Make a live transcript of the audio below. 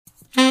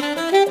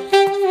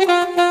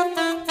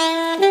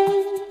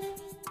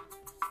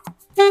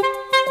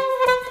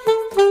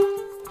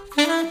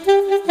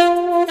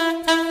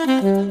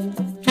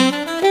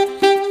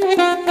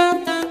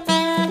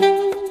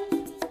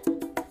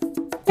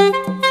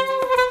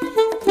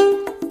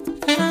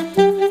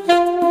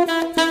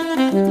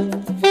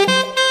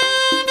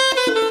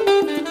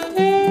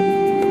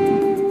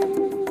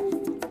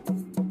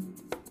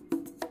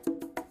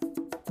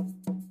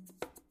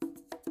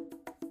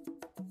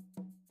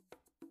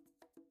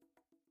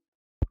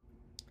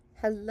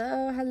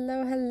Hello,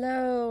 hello,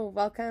 hello.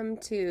 Welcome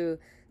to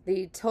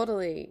the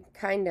Totally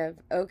Kind of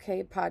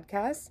Okay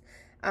podcast.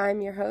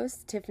 I'm your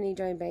host, Tiffany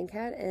Joy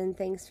Bankhead, and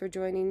thanks for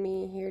joining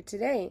me here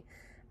today.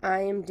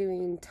 I am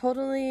doing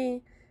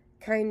totally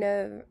kind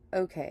of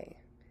okay.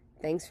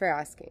 Thanks for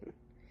asking.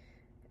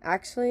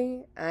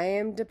 Actually, I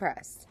am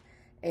depressed,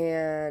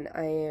 and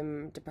I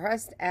am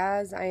depressed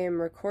as I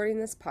am recording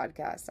this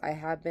podcast. I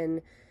have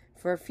been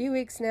for a few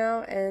weeks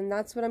now, and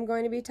that's what I'm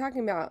going to be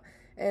talking about.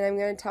 And I'm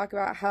going to talk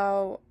about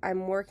how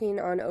I'm working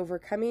on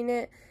overcoming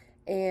it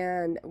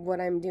and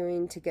what I'm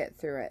doing to get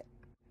through it.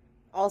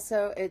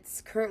 Also,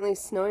 it's currently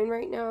snowing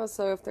right now,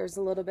 so if there's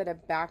a little bit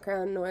of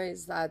background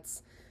noise,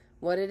 that's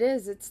what it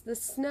is. It's the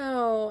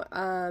snow.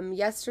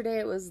 Yesterday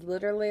it was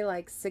literally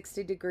like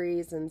 60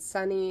 degrees and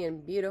sunny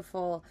and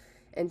beautiful,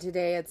 and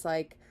today it's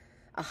like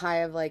a high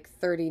of like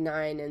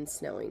 39 and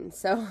snowing.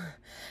 So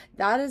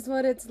that is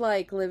what it's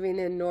like living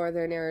in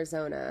northern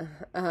Arizona.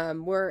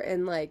 We're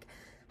in like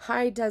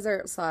high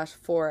desert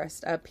 /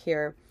 forest up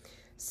here.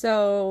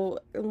 So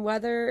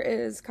weather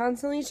is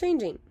constantly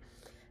changing.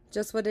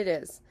 Just what it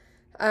is.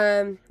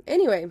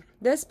 Anyway,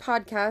 this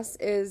podcast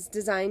is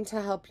designed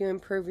to help you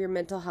improve your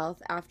mental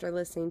health after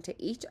listening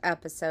to each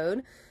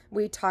episode.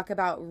 We talk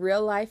about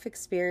real life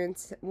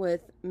experience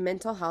with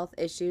mental health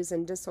issues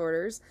and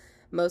disorders,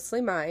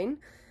 mostly mine.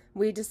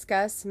 We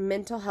discuss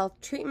mental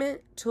health treatment,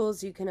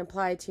 tools you can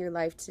apply to your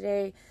life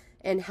today,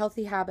 and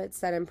healthy habits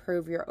that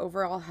improve your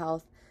overall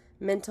health,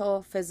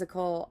 mental,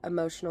 physical,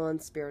 emotional,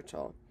 and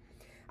spiritual.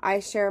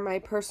 I share my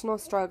personal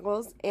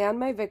struggles and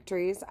my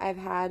victories I've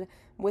had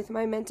with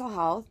my mental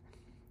health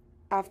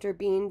after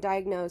being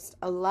diagnosed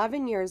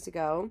 11 years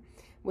ago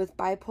with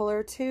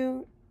bipolar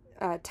 2,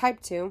 type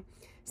 2,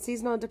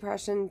 seasonal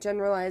depression,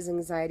 generalized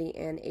anxiety,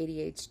 and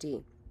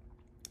ADHD.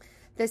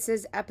 This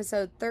is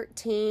episode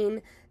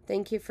 13.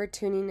 Thank you for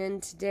tuning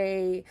in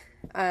today.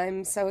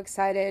 I'm so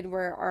excited.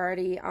 We're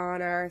already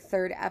on our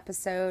third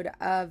episode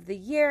of the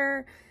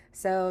year.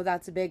 So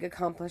that's a big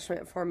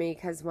accomplishment for me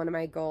because one of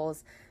my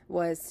goals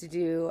was to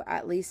do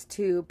at least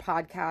 2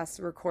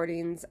 podcast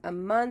recordings a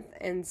month.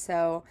 And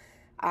so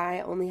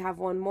I only have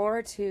one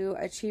more to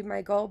achieve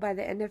my goal by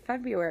the end of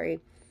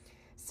February.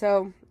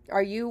 So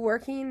are you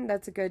working?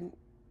 That's a good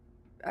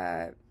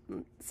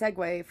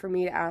segue for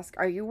me to ask.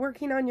 Are you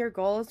working on your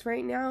goals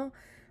right now?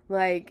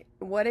 Like,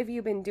 what have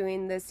you been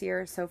doing this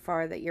year so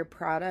far that you're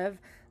proud of?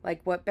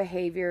 Like, what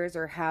behaviors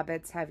or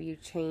habits have you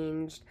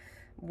changed?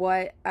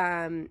 What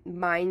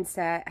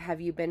mindset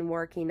have you been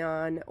working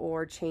on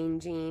or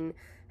changing?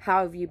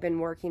 How have you been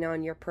working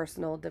on your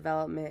personal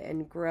development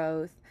and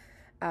growth?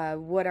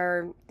 What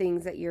are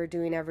things that you're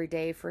doing every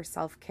day for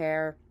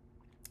self-care?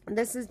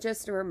 This is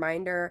just a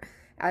reminder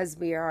as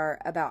we are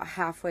about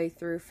halfway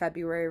through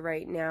February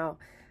right now.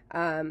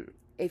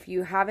 If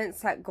you haven't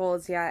set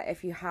goals yet,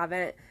 if you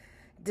haven't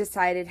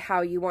decided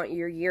how you want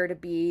your year to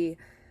be,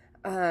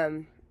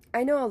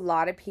 I know a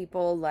lot of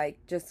people like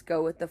just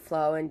go with the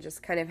flow and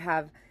just kind of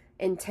have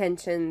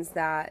intentions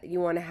that you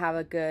want to have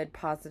a good,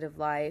 positive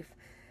life.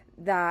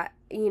 That,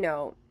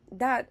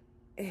 that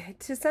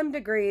to some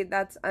degree,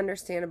 that's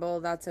understandable,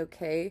 that's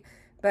okay.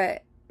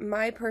 But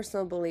my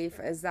personal belief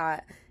is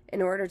that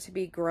in order to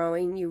be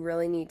growing, you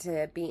really need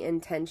to be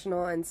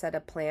intentional and set a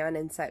plan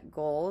and set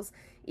goals.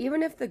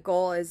 Even if the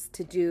goal is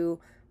to do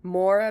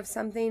more of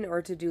something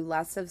or to do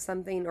less of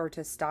something or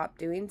to stop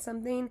doing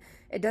something,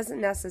 it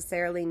doesn't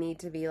necessarily need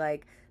to be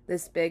like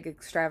this big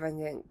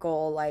extravagant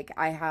goal. Like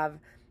I have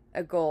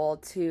a goal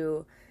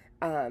to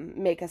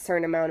make a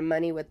certain amount of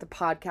money with the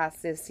podcast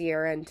this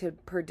year and to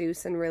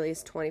produce and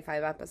release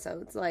 25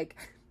 episodes. Like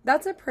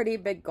that's a pretty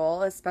big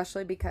goal,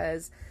 especially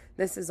because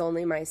this is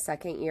only my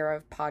second year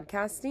of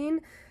podcasting.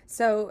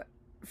 So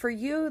for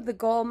you, the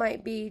goal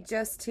might be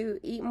just to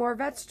eat more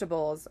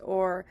vegetables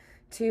or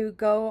to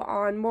go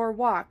on more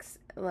walks,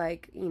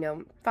 like,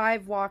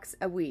 5 walks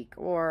a week,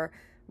 or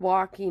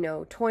walk,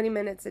 20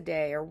 minutes a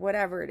day, or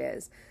whatever it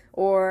is.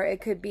 Or it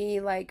could be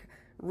like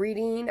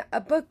reading a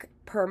book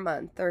per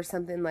month or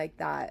something like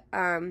that.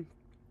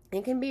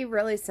 It can be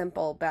really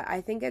simple, but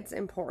I think it's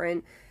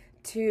important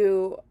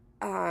to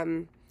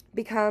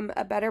become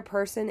a better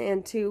person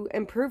and to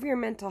improve your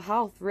mental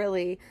health,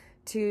 really,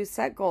 to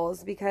set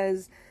goals,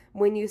 because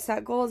when you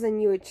set goals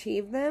and you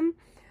achieve them,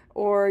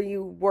 or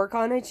you work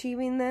on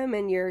achieving them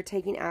and you're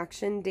taking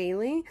action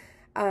daily,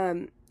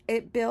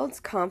 it builds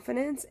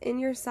confidence in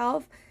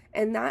yourself,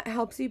 and that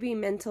helps you be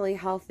mentally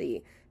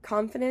healthy.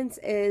 Confidence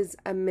is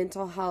a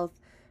mental health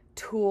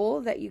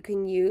tool that you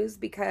can use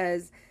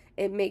because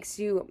it makes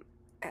you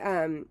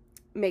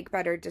make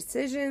better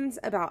decisions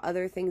about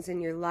other things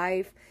in your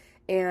life,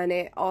 and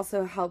it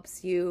also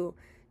helps you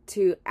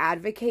to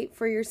advocate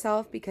for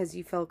yourself because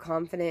you feel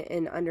confident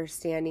in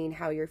understanding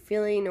how you're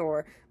feeling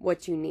or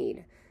what you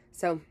need.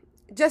 So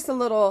just a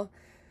little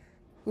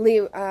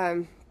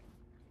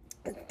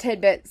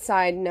tidbit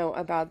side note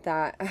about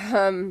that,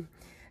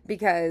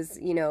 because,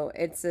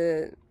 it's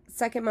a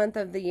second month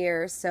of the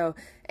year. So,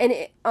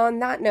 on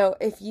that note,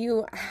 if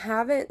you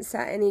haven't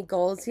set any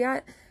goals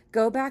yet,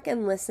 go back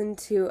and listen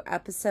to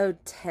episode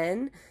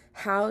 10,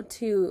 how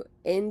to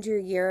end your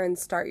year and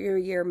start your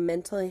year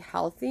mentally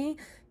healthy,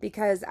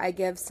 because I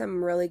give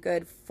some really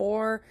good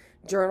 4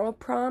 journal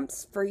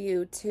prompts for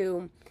you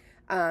to,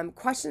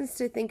 questions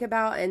to think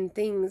about, and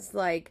things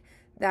like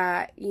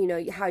that,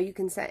 how you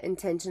can set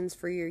intentions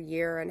for your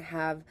year and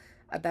have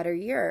a better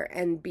year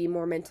and be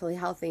more mentally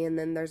healthy. And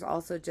then there's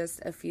also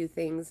just a few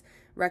things,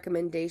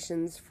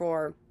 recommendations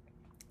for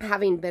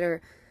having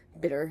better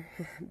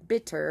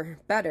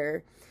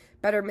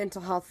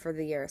mental health for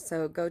the year.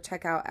 So go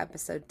check out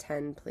episode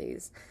 10,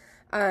 please.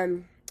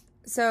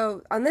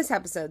 So on this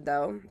episode,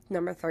 though,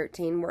 number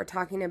 13, we're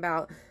talking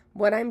about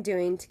what I'm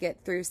doing to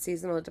get through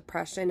seasonal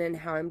depression and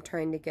how I'm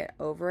trying to get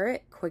over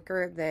it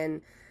quicker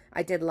than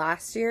I did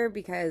last year.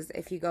 Because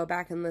if you go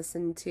back and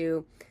listen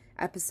to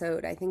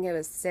episode, I think it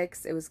was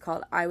 6, it was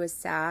called I Was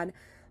Sad.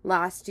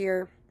 Last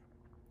year,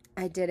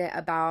 I did it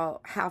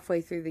about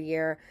halfway through the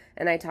year,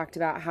 and I talked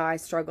about how I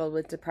struggled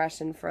with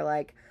depression for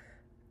like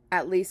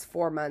at least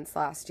 4 months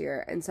last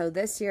year. And so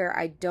this year,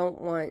 I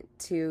don't want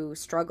to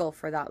struggle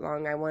for that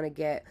long. I want to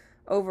get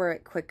over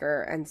it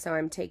quicker. And so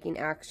I'm taking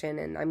action,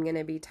 and I'm going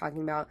to be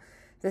talking about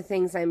the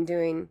things I'm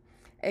doing.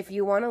 If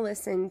you want to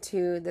listen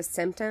to the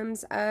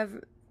symptoms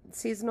of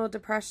seasonal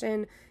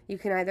depression, you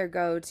can either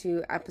go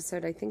to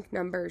episode, I think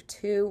number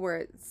 2, where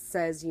it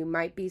says you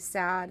might be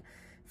sad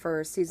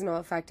for seasonal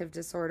affective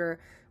disorder,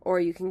 or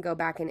you can go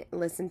back and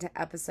listen to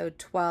episode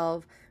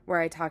 12, where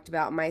I talked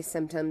about my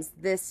symptoms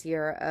this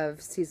year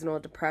of seasonal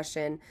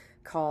depression,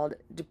 called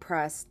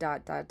depressed ...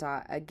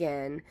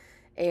 again.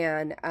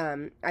 And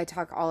I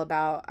talk all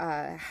about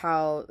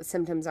how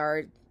symptoms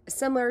are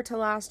similar to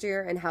last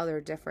year and how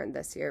they're different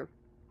this year.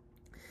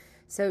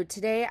 So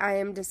today I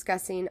am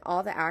discussing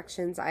all the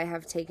actions I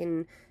have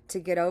taken to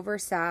get over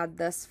SAD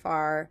thus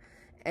far,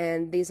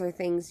 and these are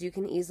things you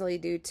can easily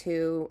do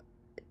too.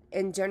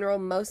 In general,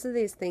 most of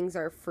these things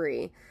are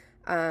free,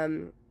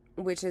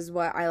 which is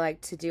what I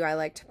like to do. I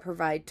like to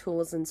provide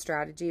tools and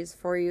strategies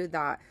for you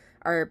that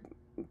are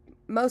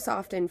most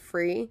often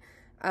free,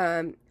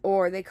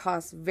 or they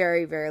cost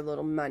very, very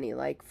little money.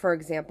 Like, for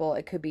example,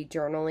 it could be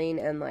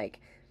journaling, and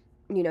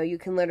you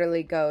can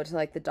literally go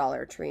to the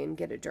Dollar Tree and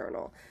get a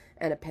journal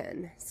and a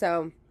pen.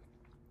 So,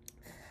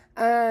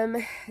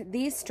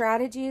 these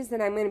strategies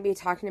that I'm going to be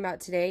talking about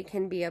today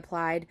can be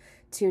applied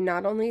to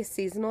not only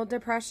seasonal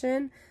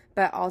depression,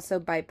 but also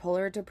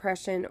bipolar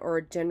depression or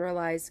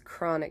generalized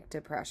chronic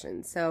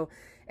depression. So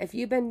if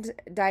you've been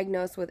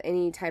diagnosed with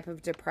any type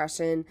of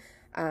depression,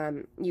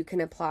 you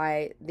can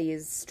apply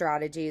these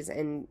strategies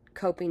and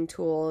coping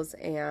tools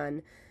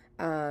and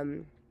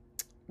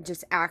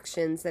just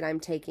actions that I'm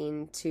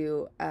taking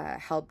to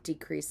help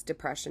decrease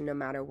depression, no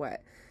matter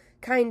what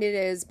kind it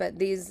is. But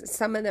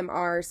some of them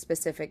are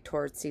specific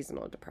towards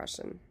seasonal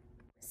depression.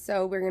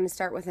 So we're going to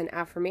start with an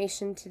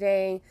affirmation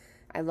today.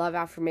 I love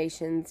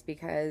affirmations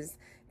because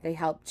they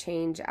help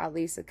change at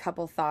least a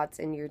couple thoughts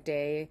in your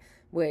day,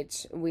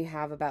 which we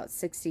have about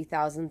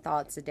 60,000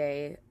 thoughts a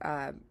day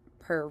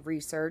per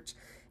research,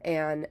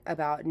 and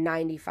about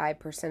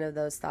 95% of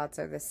those thoughts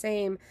are the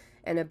same,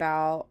 and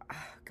about,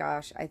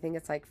 I think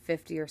it's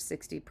 50 or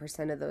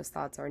 60% of those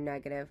thoughts are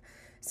negative.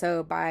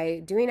 So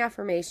by doing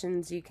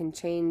affirmations, you can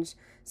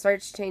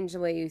start to change the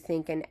way you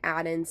think and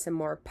add in some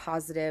more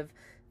positive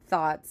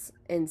thoughts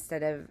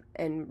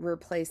and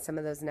replace some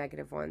of those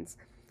negative ones.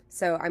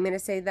 So I'm going to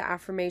say the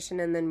affirmation,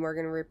 and then we're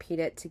going to repeat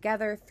it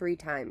together 3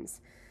 times.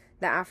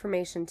 The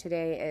affirmation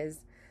today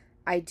is,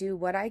 I do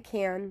what I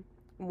can,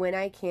 when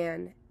I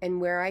can,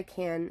 and where I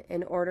can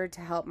in order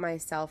to help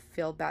myself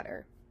feel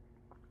better.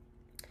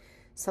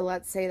 So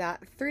let's say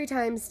that 3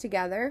 times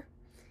together.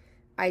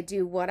 I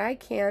do what I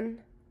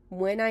can,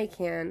 when I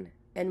can,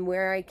 and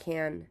where I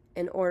can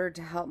in order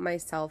to help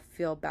myself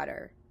feel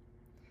better.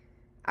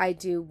 I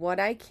do what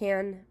I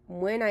can,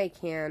 when I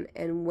can,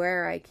 and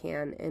where I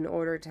can in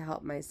order to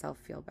help myself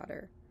feel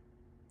better.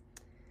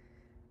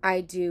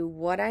 I do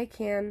what I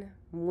can,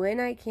 when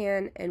I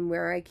can, and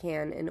where I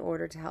can in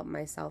order to help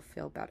myself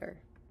feel better.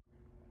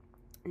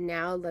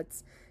 Now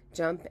let's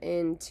jump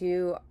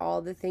into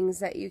all the things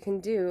that you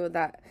can do.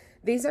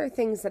 These are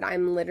things that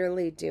I'm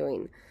literally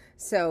doing.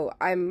 So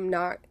I'm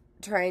not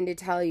trying to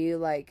tell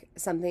you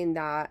something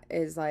that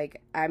is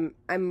I'm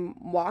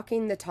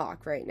walking the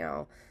talk right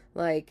now.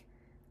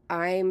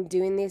 I'm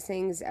doing these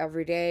things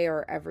every day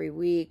or every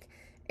week,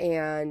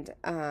 and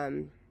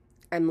I'm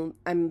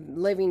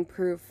living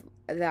proof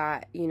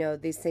that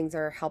these things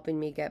are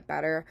helping me get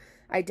better.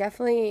 I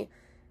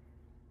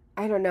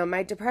don't know,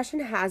 my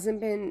depression hasn't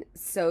been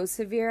so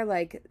severe.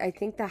 I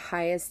think the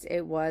highest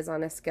it was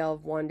on a scale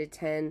of 1 to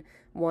 10,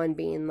 1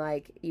 being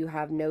you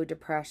have no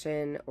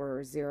depression,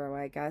 or 0,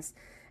 I guess,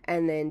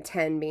 and then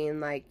 10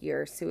 being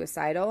you're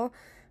suicidal,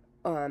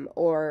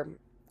 or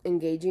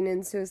engaging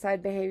in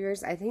suicide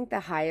behaviors. I think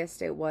the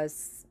highest it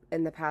was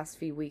in the past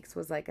few weeks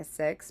was a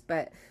 6,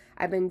 but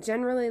I've been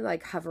generally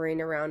hovering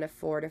around a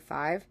 4 to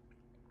 5.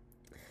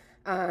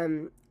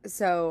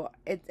 So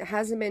it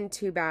hasn't been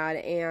too bad,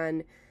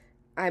 and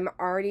I'm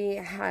already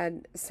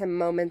had some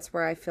moments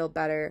where I feel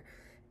better,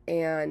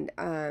 and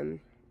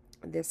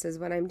this is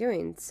what I'm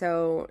doing.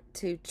 So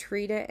to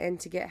treat it and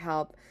to get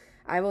help,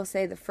 I will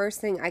say the first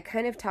thing, I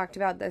kind of talked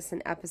about this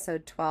in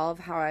episode 12,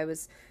 how I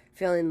was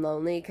feeling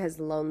lonely, because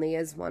lonely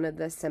is one of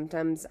the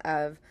symptoms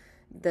of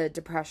the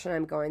depression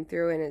I'm going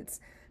through. And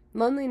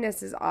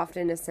loneliness is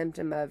often a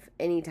symptom of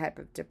any type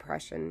of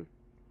depression.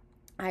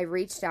 I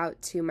reached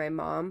out to my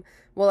mom.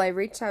 Well, I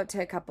reached out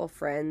to a couple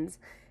friends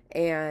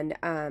and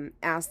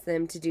asked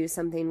them to do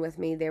something with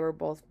me. They were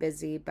both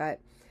busy, but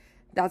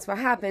that's what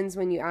happens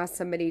when you ask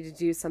somebody to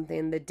do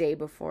something the day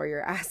before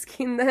you're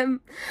asking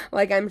them.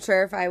 Like, I'm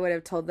sure if I would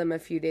have told them a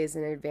few days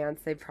in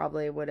advance, they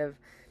probably would have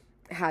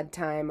had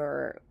time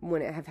or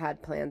wouldn't have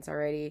had plans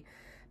already.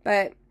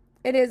 But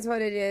it is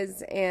what it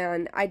is,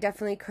 and I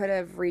definitely could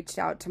have reached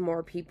out to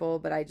more people,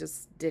 but I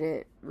just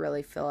didn't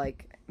really feel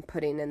like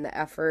putting in the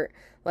effort.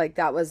 Like,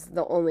 that was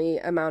the only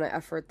amount of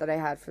effort that I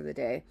had for the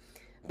day.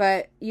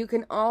 But you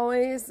can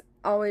always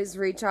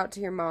reach out to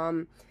your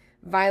mom.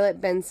 Violet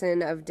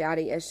Benson of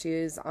Daddy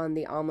Issues on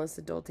the Almost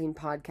Adulting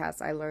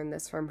podcast, I learned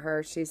this from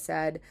her. She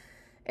said,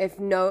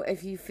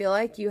 if you feel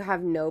like you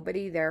have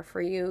nobody there for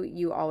you,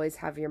 you always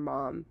have your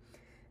mom.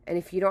 And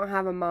if you don't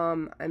have a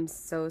mom, I'm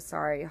so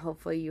sorry.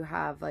 Hopefully you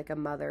have like a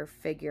mother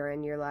figure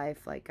in your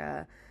life, like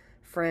a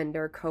friend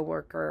or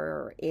coworker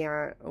or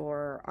aunt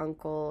or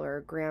uncle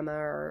or grandma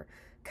or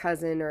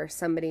cousin or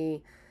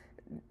somebody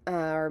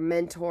or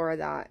mentor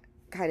that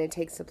kind of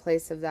takes the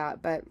place of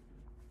that. But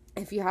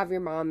if you have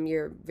your mom,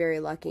 you're very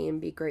lucky, and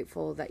be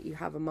grateful that you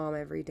have a mom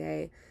every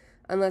day.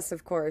 Unless,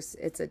 of course,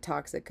 it's a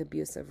toxic,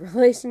 abusive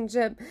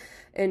relationship,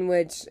 in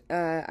which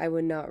I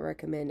would not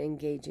recommend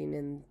engaging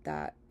in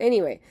that.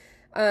 Anyway,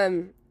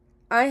 I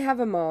have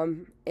a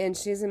mom, and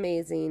she's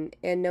amazing.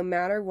 And no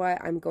matter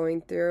what I'm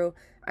going through,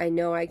 I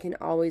know I can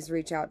always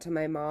reach out to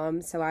my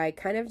mom. So I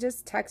kind of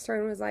just text her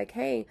and was like,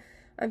 hey,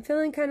 I'm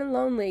feeling kind of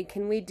lonely.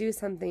 Can we do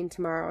something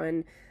tomorrow?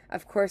 And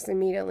of course,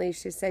 immediately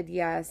she said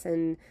yes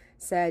and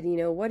said,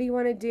 what do you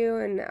want to do?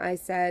 And I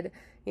said,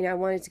 I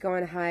wanted to go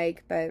on a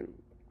hike,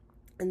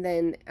 and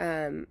then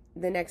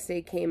the next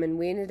day came and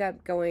we ended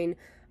up going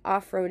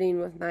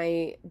off-roading with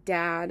my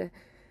dad,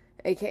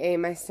 aka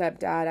my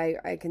stepdad.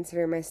 I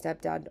consider my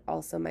stepdad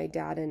also my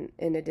dad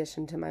in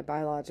addition to my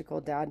biological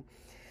dad.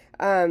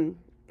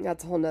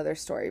 That's a whole nother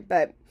story.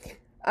 But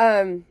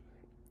and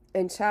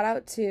shout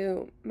out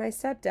to my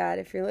stepdad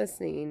if you're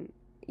listening.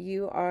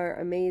 You are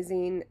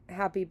amazing.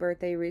 Happy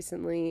birthday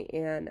recently,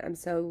 and I'm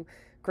so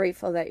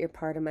grateful that you're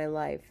part of my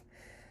life.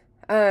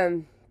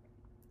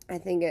 I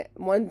think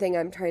one thing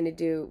I'm trying to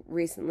do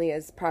recently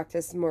is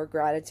practice more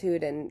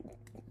gratitude and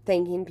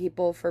thanking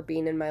people for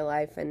being in my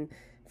life and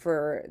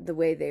for the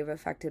way they've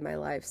affected my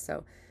life.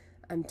 So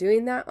I'm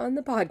doing that on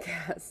the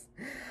podcast.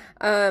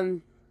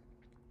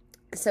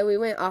 So we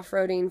went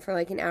off-roading for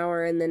like an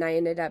hour, and then I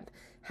ended up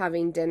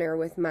having dinner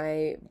with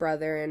my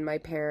brother and my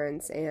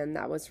parents, and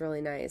that was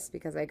really nice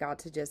because I got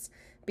to just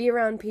be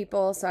around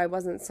people so I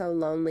wasn't so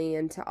lonely,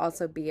 and to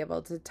also be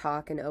able to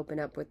talk and open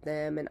up with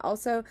them. And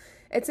also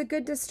it's a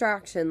good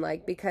distraction,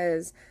 like,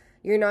 because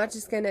you're not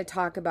just going to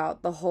talk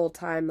about the whole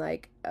time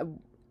like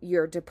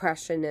your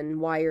depression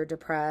and why you're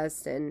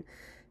depressed and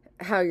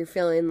how you're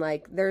feeling.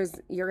 Like,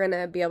 you're going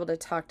to be able to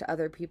talk to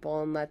other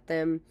people and let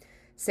them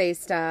say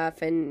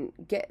stuff and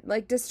get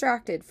like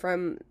distracted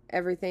from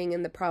everything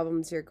and the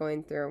problems you're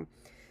going through.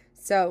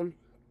 So,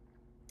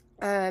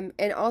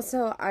 and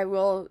also I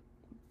will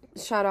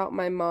shout out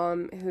my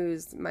mom,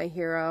 who's my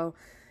hero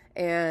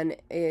and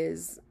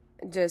is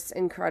just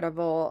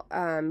incredible.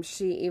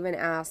 She even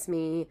asked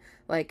me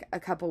like a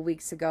couple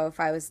weeks ago if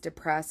I was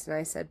depressed, and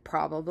I said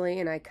probably,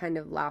 and I kind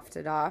of laughed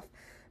it off.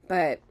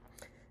 But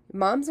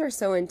moms are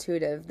so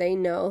intuitive. They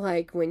know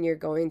like when you're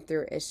going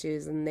through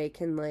issues, and they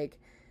can like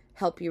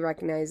help you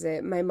recognize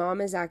it. My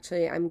mom is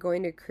actually, I'm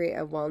going to create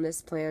a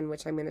wellness plan,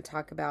 which I'm going to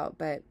talk about,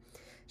 but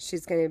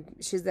she's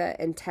the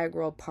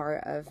integral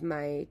part of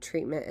my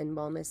treatment and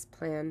wellness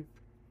plan.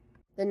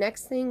 The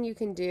next thing you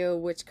can do,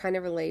 which kind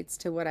of relates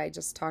to what I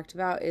just talked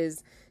about,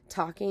 is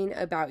talking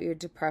about your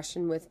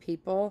depression with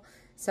people.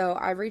 So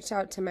I reached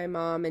out to my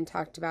mom and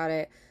talked about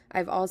it.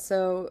 I've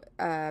also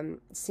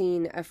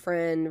seen a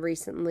friend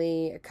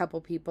recently, a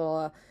couple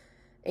people,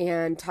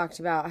 and talked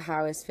about how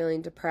I was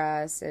feeling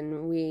depressed,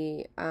 and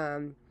we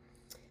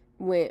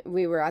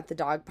were at the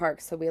dog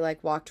park, so we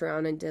like walked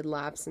around and did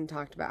laps and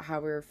talked about how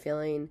we were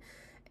feeling.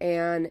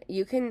 And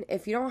you can,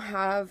 if you don't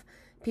have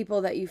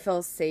people that you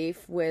feel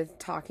safe with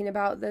talking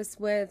about this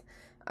with,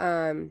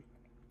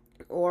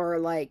 or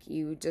like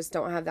you just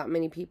don't have that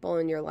many people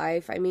in your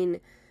life, I mean,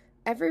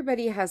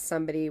 everybody has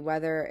somebody,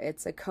 whether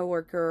it's a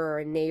coworker or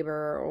a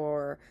neighbor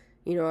or,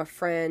 a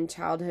friend,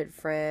 childhood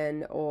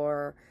friend,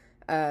 or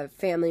a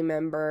family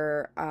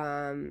member,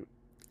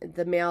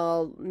 the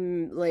mail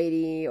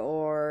lady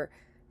or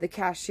the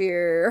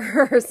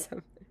cashier or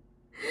something.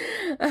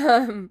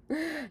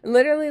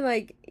 Literally,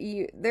 like,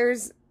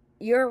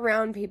 you're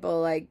around people.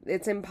 Like,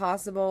 it's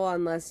impossible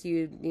unless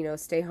you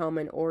stay home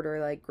and order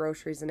like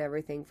groceries and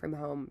everything from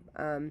home.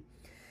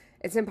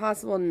 It's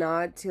impossible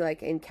not to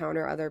like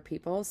encounter other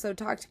people. So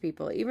talk to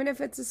people, even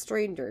if it's a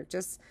stranger.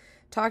 Just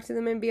talk to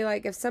them and be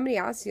like, if somebody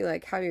asks you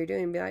like how you're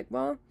doing, be like,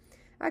 well,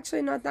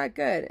 actually not that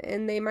good.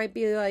 And they might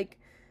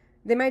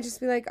just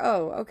be like,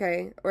 oh,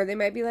 okay. Or they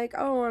might be like,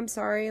 oh, I'm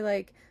sorry,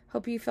 like,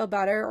 hope you feel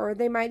better. Or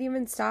they might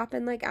even stop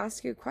and like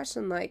ask you a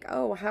question like,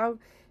 oh, how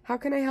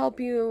can I help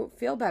you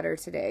feel better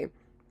today?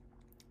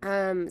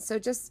 So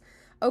just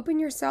open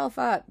yourself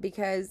up,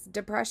 because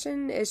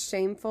depression is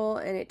shameful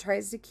and it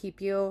tries to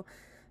keep you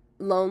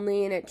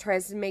lonely, and it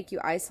tries to make you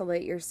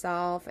isolate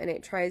yourself, and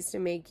it tries to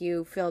make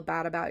you feel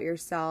bad about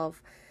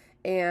yourself.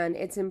 And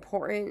it's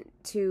important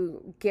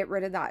to get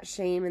rid of that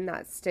shame and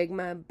that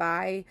stigma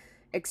by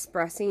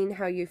expressing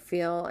how you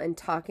feel and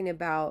talking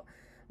about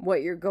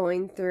what you're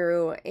going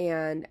through.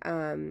 And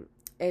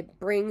it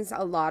brings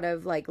a lot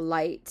of like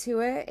light to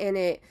it. And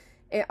it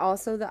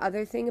also, the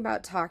other thing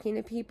about talking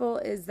to people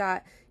is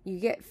that you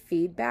get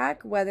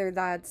feedback, whether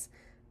that's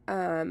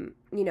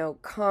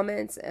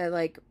comments,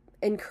 like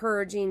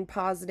encouraging,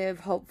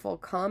 positive, hopeful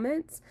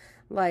comments,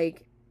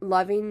 like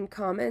loving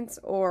comments,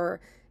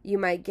 or you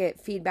might get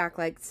feedback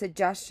like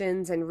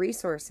suggestions and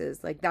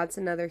resources. Like that's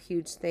another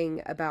huge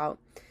thing about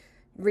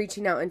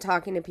reaching out and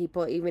talking to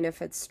people, even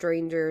if it's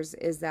strangers,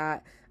 is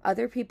that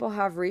other people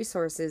have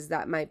resources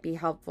that might be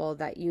helpful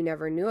that you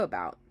never knew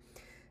about.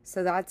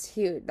 So that's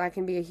huge. That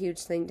can be a huge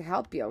thing to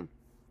help you.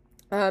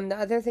 The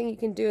other thing you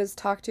can do is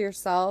talk to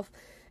yourself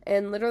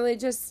and literally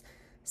just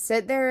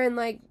sit there and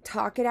like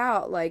talk it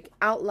out, like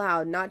out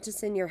loud, not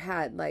just in your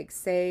head. Like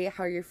say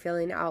how you're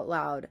feeling out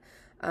loud.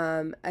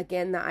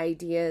 Again, the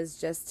idea is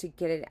just to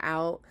get it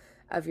out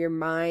of your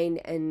mind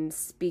and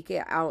speak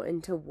it out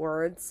into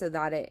words so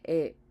that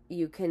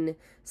you can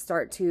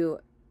start to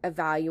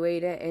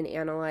evaluate it and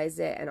analyze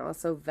it and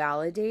also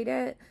validate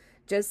it.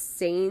 Just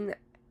saying,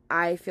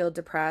 I feel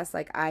depressed,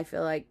 like I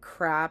feel like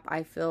crap,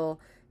 I feel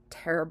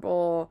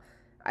terrible,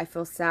 I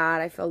feel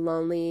sad, I feel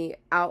lonely,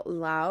 out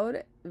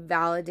loud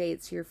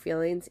validates your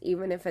feelings,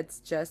 even if it's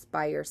just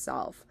by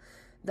yourself.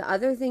 The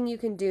other thing you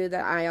can do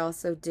that I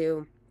also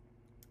do,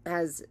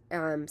 as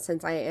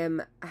since I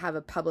have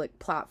a public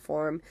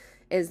platform,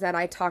 is that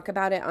I talk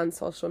about it on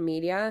social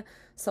media.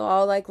 So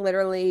I'll like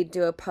literally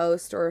do a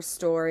post or a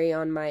story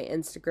on my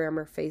Instagram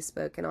or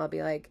Facebook, and I'll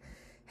be like,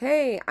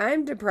 hey,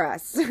 I'm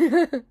depressed.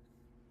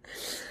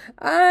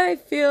 I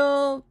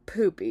feel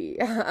poopy.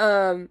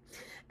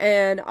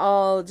 And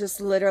I'll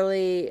just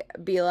literally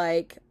be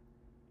like,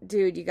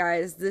 dude, you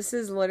guys, this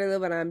is literally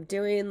what I'm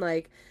doing.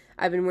 Like,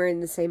 I've been wearing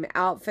the same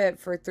outfit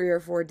for 3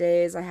 or 4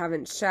 days. I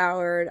haven't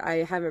showered.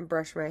 I haven't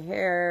brushed my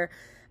hair.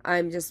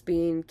 I'm just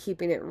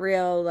keeping it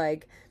real.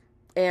 Like,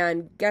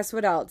 and guess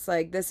what else?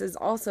 Like, this is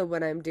also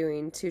what I'm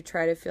doing to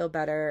try to feel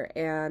better.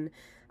 And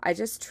I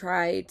just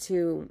try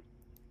to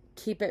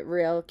keep it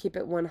real, keep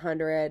it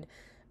 100.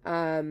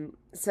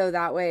 So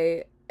that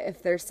way,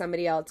 if there's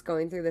somebody else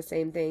going through the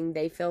same thing,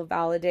 they feel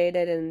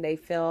validated and they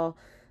feel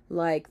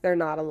like they're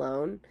not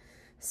alone.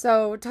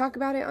 So talk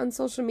about it on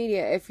social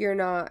media if you're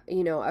not,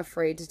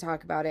 afraid to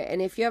talk about it.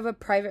 And if you have a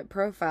private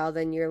profile,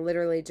 then you're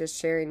literally just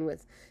sharing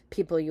with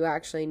people you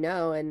actually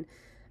know. And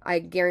I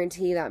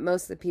guarantee that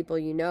most of the people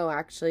you know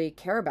actually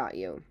care about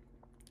you.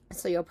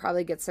 So you'll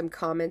probably get some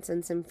comments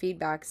and some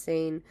feedback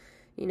saying,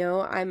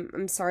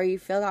 I'm sorry you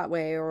feel that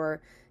way,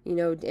 or,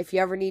 if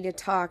you ever need to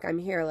talk, I'm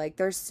here. Like,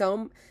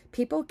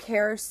 people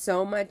care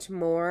so much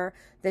more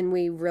than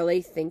we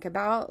really think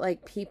about.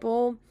 Like,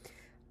 people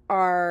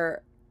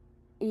are,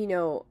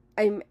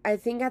 I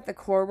think at the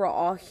core we're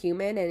all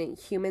human, and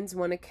humans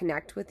want to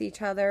connect with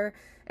each other,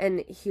 and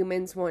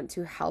humans want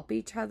to help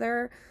each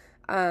other.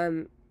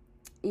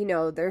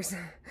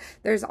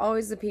 There's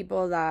always the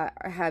people that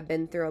have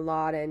been through a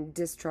lot and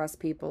distrust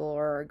people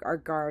or are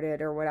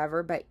guarded or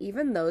whatever. But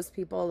even those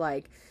people,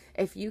 like,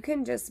 if you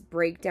can just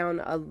break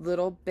down a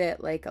little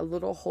bit, like a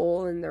little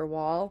hole in their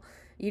wall,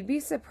 you'd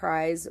be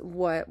surprised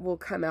what will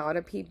come out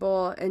of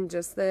people, and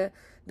just the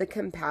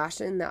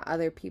compassion that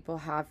other people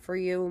have for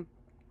you.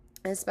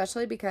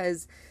 Especially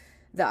because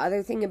the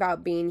other thing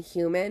about being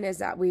human is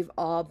that we've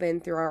all been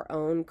through our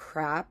own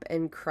crap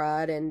and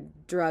crud and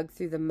drugged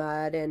through the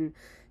mud and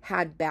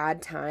had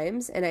bad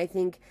times. And I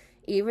think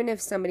even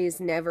if somebody's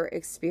never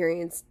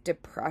experienced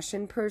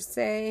depression per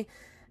se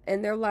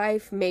in their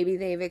life, maybe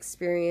they've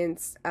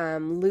experienced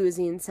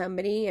losing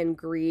somebody and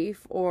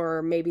grief,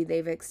 or maybe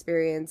they've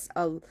experienced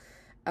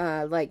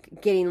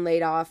like getting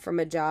laid off from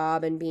a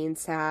job and being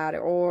sad,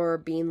 or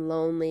being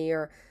lonely,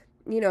 or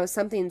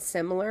something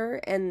similar,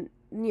 and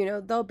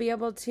they'll be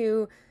able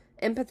to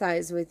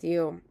empathize with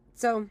you.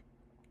 So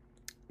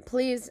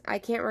please, I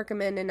can't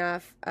recommend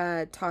enough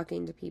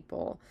talking to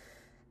people.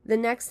 The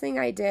next thing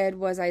I did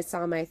was I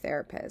saw my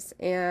therapist,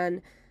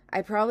 and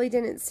I probably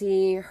didn't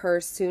see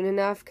her soon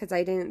enough because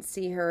I didn't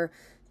see her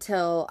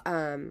till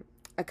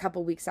a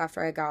couple weeks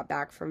after I got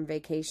back from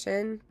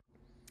vacation.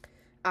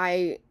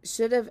 I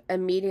should have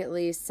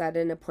immediately set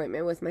an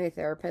appointment with my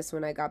therapist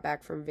when I got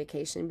back from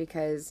vacation,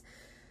 because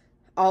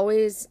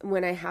always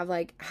when I have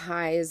like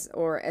highs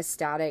or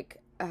ecstatic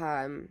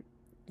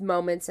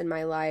moments in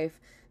my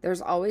life,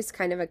 there's always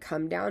kind of a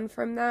come down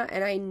from that.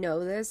 And I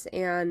know this,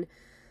 and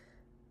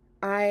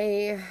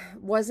I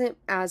wasn't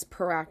as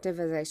proactive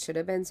as I should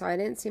have been. So I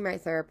didn't see my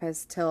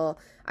therapist till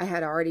I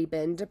had already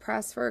been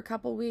depressed for a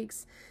couple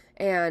weeks.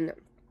 And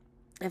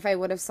if I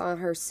would have saw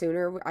her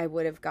sooner, I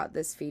would have got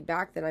this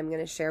feedback that I'm going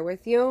to share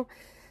with you.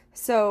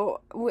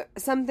 So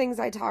some things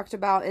I talked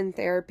about in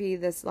therapy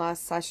this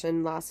last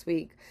session last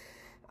week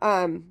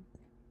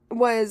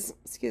was,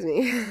 excuse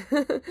me,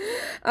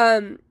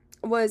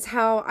 was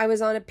how I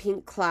was on a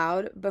pink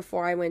cloud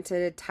before I went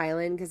to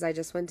Thailand, because I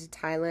just went to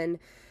Thailand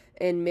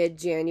in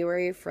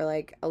mid-January for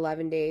like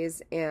 11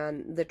 days,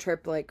 and the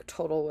trip like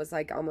total was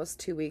like almost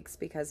 2 weeks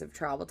because of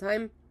travel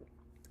time.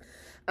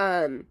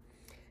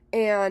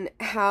 And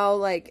how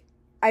like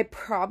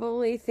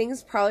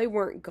things probably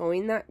weren't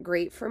going that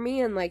great for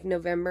me in like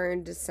November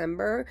and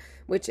December,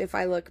 which if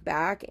I look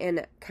back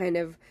and kind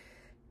of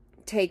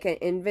take an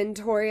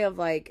inventory of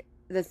like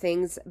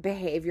the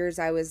behaviors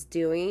I was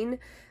doing,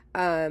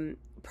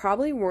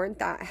 probably weren't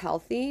that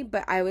healthy,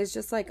 but I was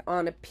just like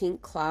on a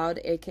pink cloud,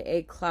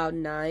 aka cloud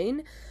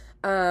 9.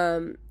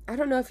 I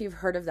don't know if you've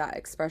heard of that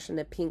expression,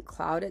 a pink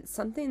cloud. It's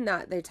something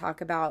that they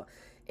talk about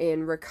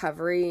in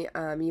recovery.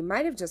 You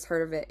might have just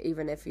heard of it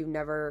even if you've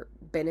never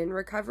been in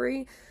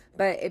recovery,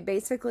 but it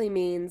basically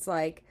means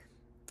like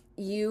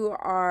you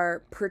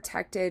are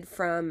protected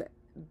from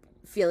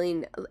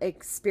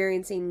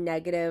experiencing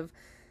negative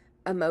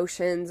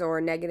emotions or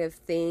negative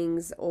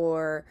things,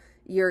 or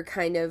you're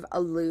kind of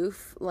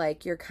aloof,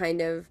 like you're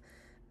kind of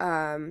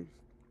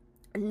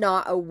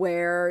not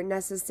aware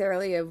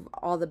necessarily of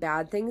all the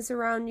bad things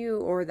around you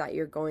or that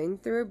you're going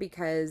through,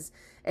 because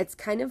it's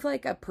kind of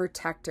like a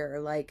protector.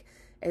 Like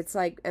it's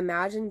like,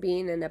 imagine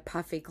being in a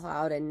puffy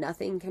cloud and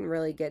nothing can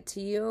really get to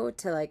you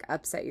to like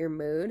upset your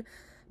mood,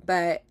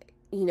 but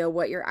you know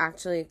what you're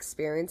actually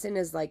experiencing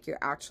is like you're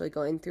actually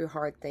going through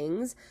hard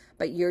things,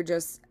 but you're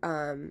just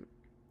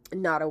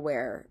not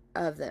aware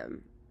of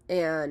them.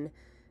 And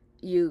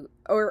you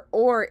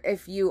or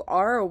if you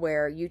are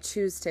aware, you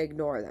choose to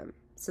ignore them.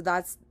 So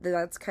that's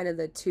kind of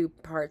the two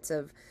parts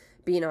of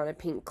being on a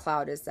pink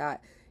cloud, is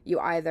that you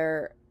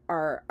either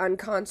are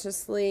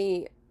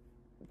unconsciously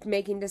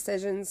making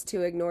decisions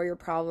to ignore your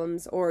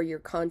problems, or you're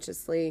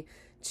consciously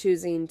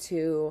choosing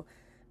to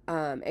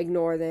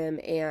ignore them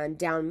and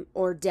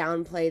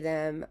downplay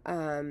them,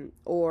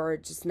 or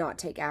just not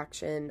take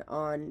action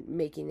on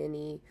making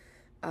any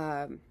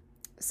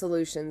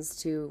solutions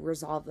to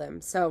resolve them.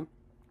 So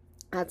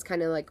that's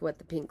kind of like what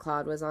the pink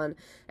cloud was on.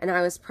 And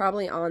I was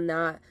probably on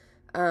that,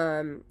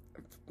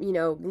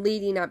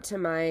 leading up to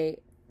my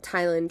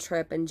Thailand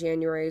trip in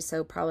January.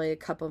 So probably a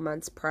couple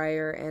months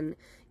prior and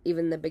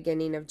even the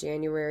beginning of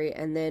January.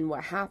 And then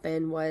what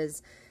happened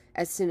was,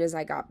 as soon as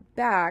I got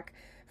back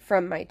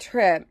from my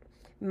trip,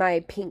 my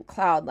pink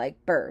cloud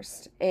like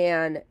burst.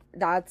 And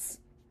that's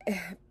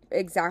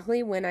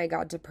exactly when I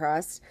got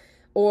depressed,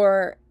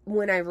 or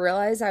when I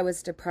realized I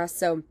was depressed.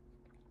 So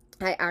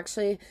I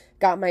actually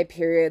got my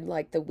period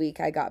like the week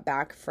I got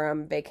back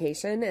from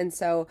vacation. And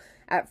so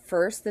at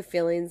first the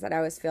feelings that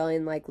I was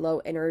feeling, like low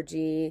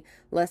energy,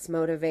 less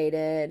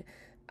motivated,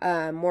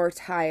 more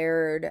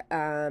tired,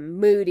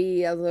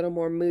 moody, a little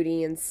more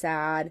moody and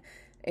sad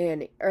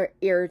and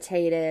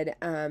irritated,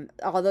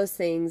 all those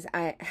things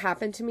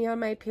happened to me on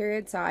my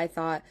period. So I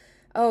thought,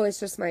 oh, it's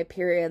just my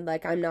period.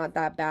 Like I'm not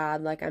that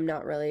bad. Like I'm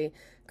not really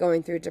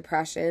going through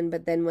depression.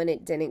 But then when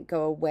it didn't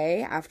go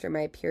away after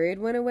my period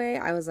went away,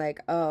 I was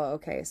like, oh,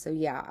 okay, so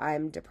yeah,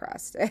 I'm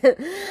depressed.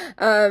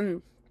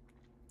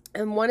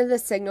 And one of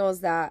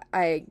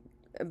the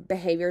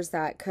behaviors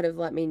that could have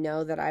let me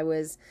know that I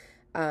was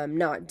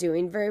not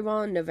doing very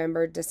well in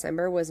November,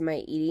 December, was my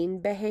eating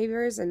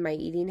behaviors and my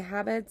eating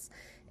habits,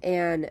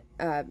 and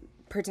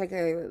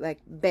particularly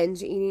like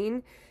binge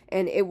eating.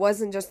 And it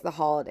wasn't just the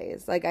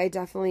holidays. Like I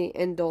definitely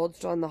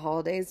indulged on the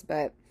holidays,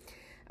 but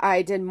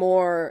I did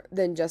more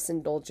than just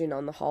indulging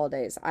on the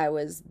holidays. I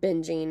was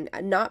binging,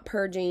 not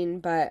purging,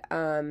 but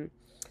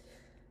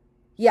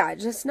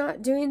just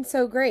not doing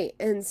so great.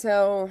 And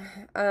so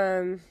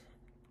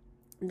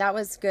that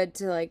was good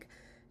to like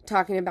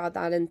talking about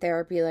that in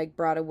therapy, like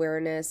brought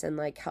awareness and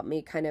like helped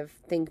me kind of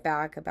think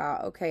back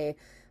about, okay,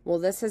 well,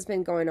 this has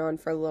been going on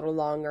for a little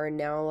longer, and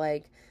now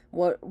like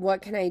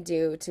what can I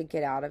do to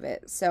get out of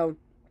it? So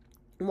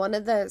one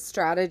of the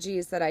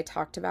strategies that I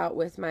talked about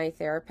with my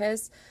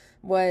therapist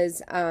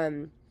was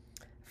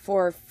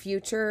for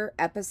future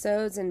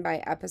episodes, and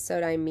by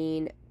episode I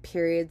mean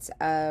periods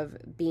of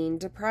being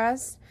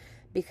depressed,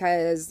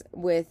 because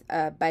with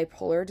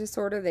bipolar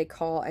disorder, they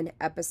call an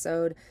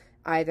episode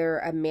either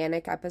a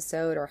manic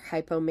episode or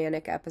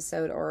hypomanic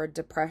episode or a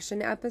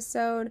depression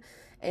episode.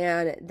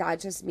 And that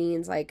just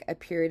means like a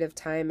period of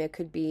time. It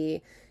could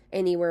be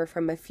anywhere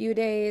from a few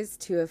days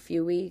to a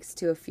few weeks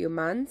to a few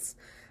months.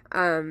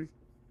 And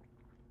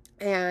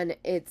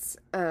it's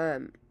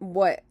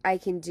what I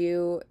can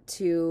do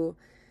to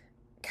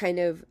kind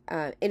of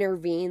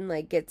intervene,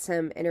 like get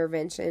some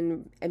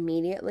intervention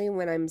immediately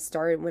when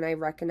I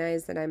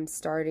recognize that I'm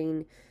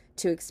starting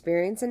to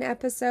experience an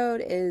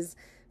episode, is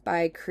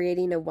by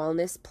creating a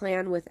wellness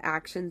plan with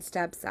action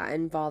steps that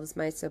involves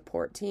my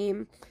support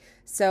team.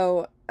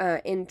 So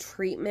in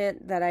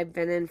treatment that I've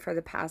been in for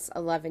the past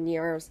 11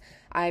 years,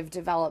 I've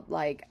developed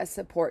like a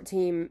support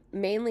team,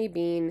 mainly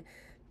being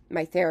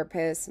my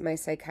therapist, my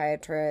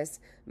psychiatrist,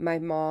 my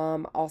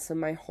mom, also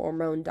my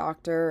hormone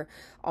doctor,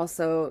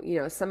 also,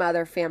 some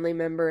other family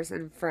members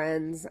and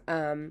friends.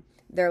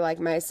 They're like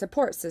my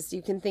support system.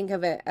 You can think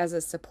of it as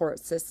a support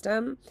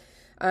system,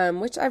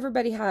 which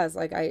everybody has.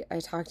 Like I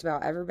talked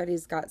about,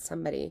 everybody's got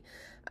somebody.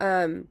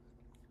 And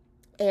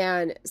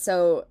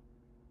so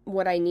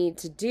what I need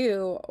to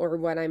do, or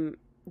what I'm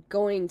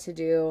going to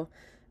do,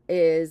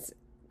 is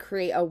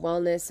create a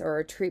wellness or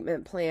a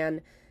treatment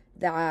plan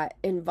that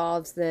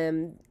involves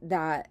them,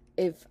 that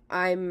if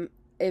XYZ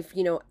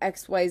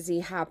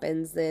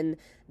happens, then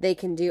they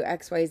can do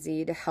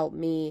XYZ to help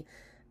me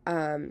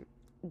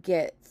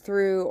get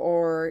through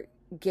or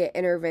get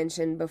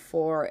intervention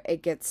before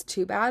it gets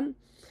too bad.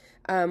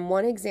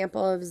 One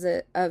example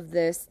of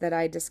this that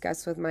I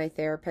discussed with my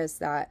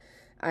therapist that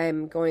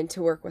I'm going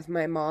to work with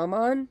my mom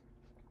on,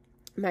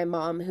 my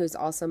mom, who's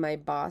also my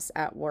boss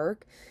at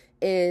work,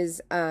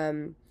 is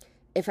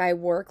if I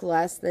work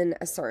less than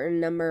a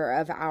certain number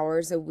of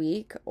hours a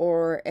week,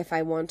 or if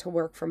I want to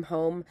work from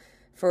home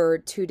for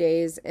 2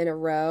 days in a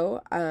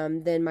row,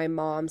 then my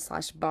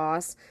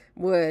mom/boss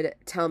would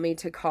tell me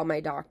to call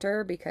my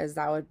doctor, because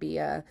that would be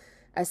a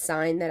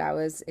sign that I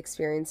was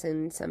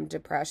experiencing some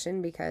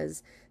depression,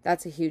 because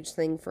that's a huge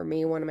thing for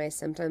me. One of my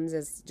symptoms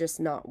is just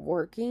not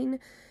working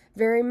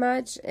very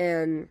much.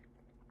 And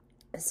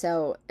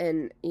so,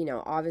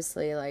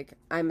 obviously, like,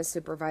 I'm a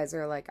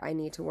supervisor, like, I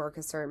need to work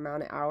a certain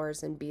amount of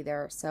hours and be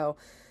there. So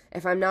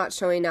if I'm not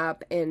showing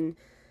up and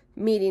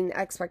meeting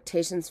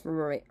expectations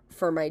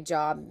for my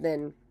job,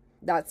 then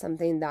that's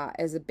something that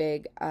is a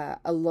big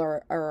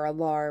alert or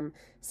alarm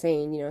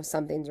saying,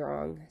 something's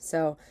wrong.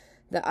 So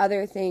the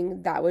other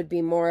thing that would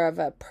be more of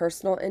a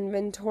personal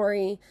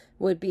inventory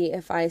would be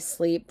if I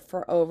sleep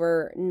for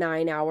over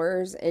 9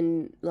 hours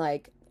in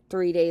like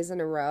 3 days in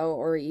a row,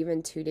 or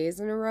even 2 days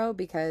in a row,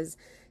 because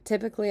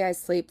typically I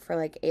sleep for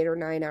like 8 or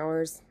 9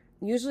 hours.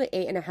 Usually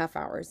 8.5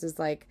 hours is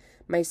like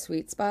my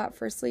sweet spot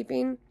for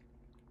sleeping.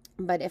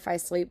 But if I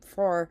sleep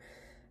for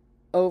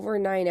over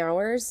 9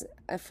 hours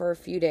for a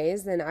few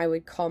days, then I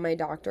would call my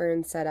doctor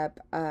and set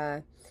up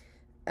a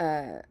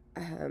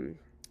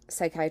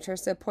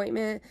psychiatrist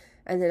appointment.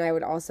 And then I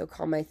would also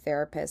call my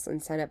therapist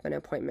and set up an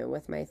appointment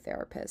with my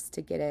therapist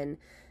to get in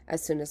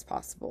as soon as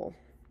possible.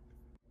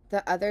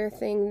 The other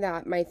thing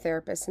that my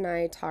therapist and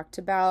I talked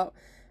about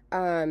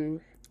when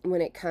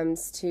it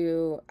comes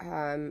to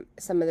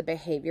some of the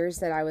behaviors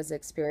that I was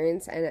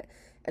experiencing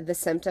and the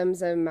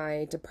symptoms of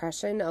my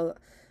depression, a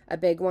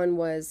big one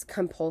was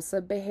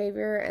compulsive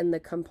behavior, and the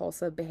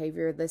compulsive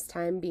behavior this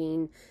time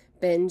being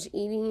binge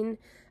eating.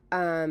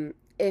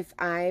 If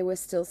I was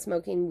still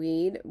smoking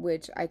weed,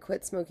 which I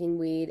quit smoking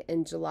weed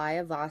in July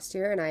of last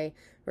year, and I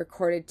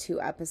recorded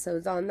 2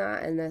 episodes on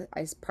that, and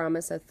I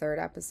promise a 3rd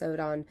episode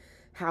on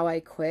how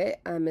I quit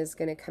is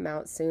going to come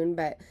out soon.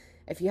 But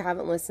if you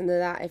haven't listened to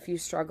that, if you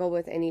struggle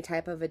with any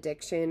type of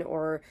addiction,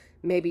 or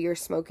maybe you're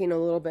smoking a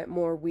little bit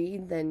more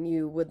weed than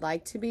you would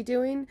like to be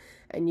doing,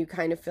 and you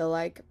kind of feel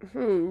like,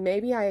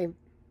 maybe I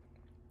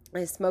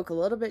smoke a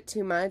little bit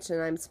too much, and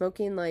I'm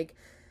smoking like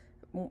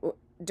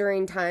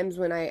during times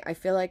when I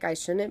feel like I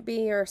shouldn't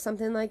be, or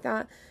something like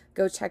that,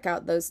 go check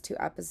out those 2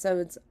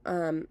 episodes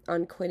on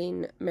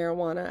quitting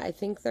marijuana. I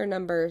think they're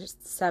numbers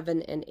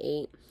 7 and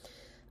 8.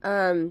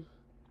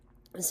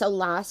 So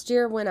last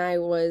year when I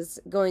was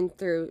going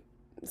through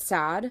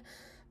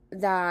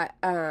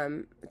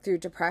through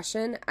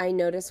depression, I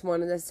noticed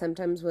one of the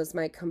symptoms was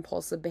my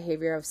compulsive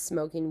behavior of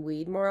smoking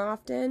weed more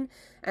often.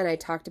 And I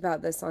talked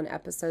about this on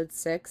episode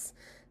 6,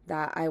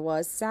 that I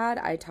was sad.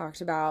 I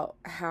talked about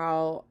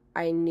how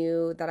I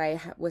knew that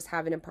I was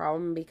having a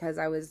problem because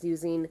I was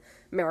using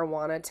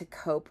marijuana to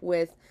cope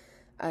with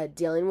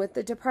dealing with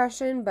the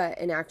depression, but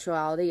in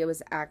actuality, it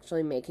was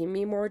actually making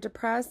me more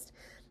depressed.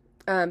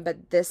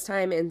 But this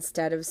time,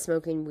 instead of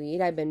smoking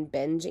weed, I've been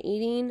binge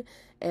eating,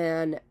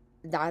 and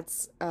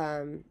that's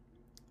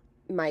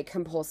my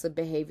compulsive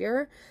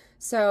behavior.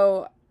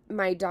 So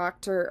my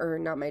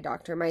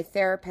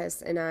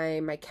therapist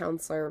and my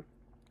counselor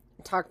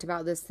talked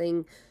about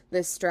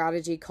this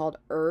strategy called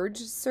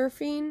urge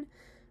surfing,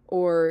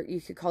 or you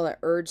could call it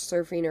urge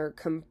surfing, or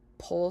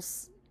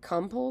compulse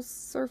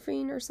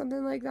surfing, or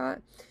something like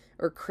that,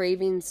 or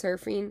craving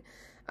surfing.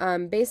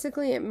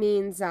 Basically, it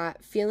means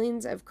that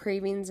feelings of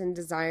cravings and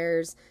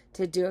desires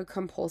to do a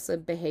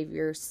compulsive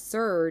behavior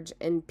surge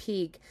and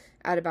peak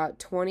at about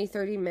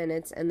 20-30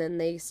 minutes, and then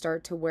they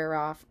start to wear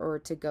off or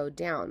to go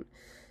down.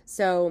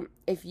 So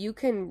if you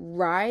can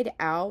ride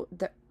out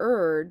the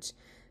urge,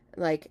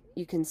 like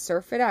you can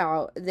surf it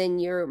out, then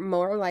you're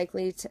more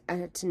likely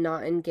to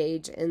not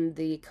engage in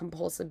the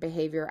compulsive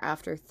behavior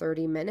after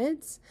 30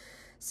 minutes.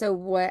 So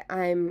what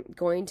I'm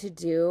going to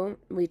do,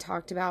 we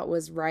talked about,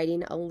 was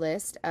writing a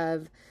list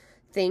of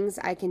things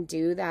I can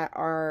do that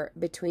are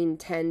between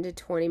 10 to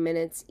 20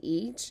 minutes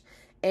each,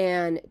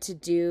 and to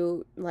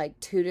do like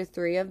 2 to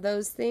 3 of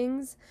those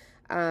things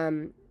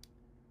to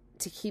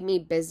keep me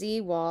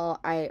busy while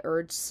I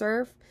urge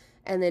surf.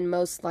 And then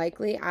most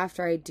likely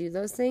after I do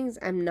those things,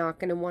 I'm not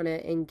going to want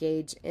to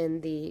engage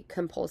in the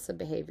compulsive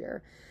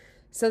behavior.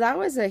 So that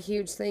was a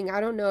huge thing. I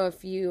don't know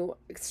if you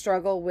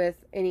struggle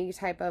with any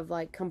type of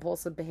like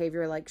compulsive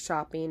behavior like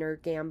shopping or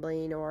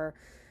gambling or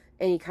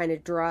any kind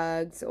of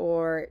drugs,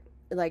 or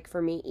like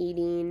for me,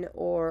 eating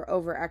or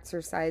over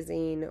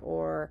exercising,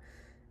 or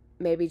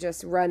maybe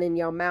just running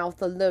your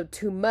mouth a little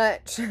too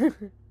much.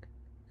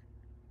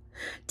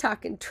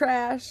 Talking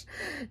trash.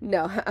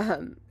 No,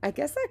 I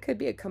guess that could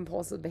be a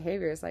compulsive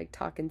behavior. It's like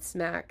talking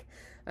smack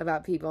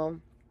about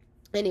people.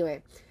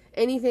 Anyway,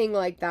 anything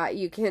like that,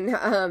 you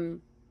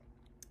can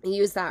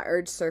use that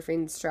urge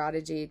surfing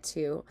strategy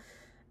to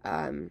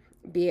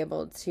be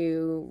able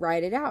to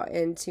write it out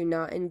and to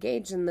not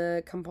engage in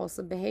the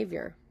compulsive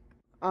behavior.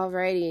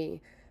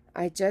 Alrighty,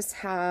 I just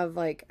have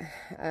like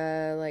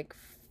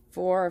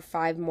 4 or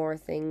 5 more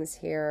things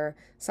here.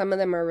 Some of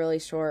them are really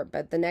short,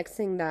 but the next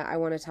thing that I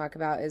want to talk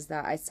about is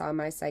that I saw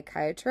my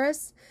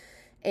psychiatrist,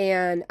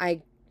 and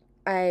I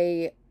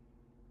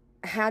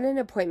had an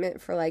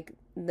appointment for like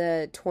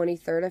the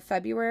 23rd of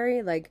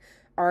February, like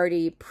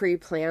already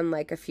pre-planned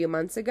like a few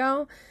months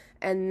ago.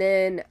 And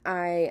then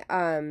I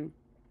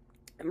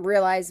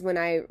realized when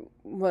I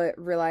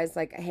realized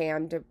like, hey,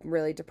 I'm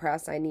really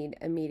depressed, I need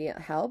immediate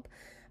help,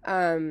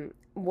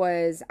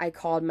 was I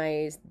called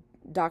my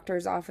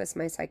doctor's office,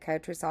 my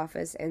psychiatrist's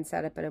office, and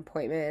set up an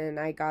appointment. And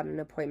I got an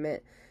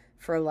appointment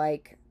for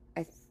like,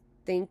 I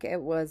think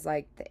it was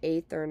like the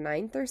 8th or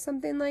 9th or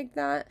something like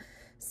that.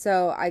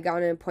 So I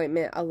got an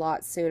appointment a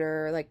lot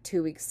sooner, like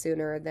 2 weeks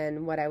sooner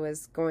than what I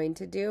was going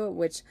to do,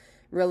 which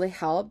really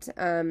helped.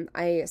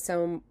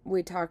 So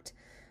we talked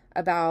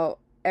about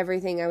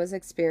everything I was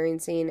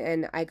experiencing,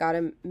 and I got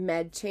a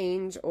med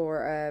change,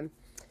 or a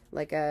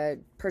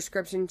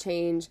prescription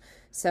change.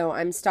 So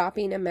I'm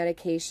stopping a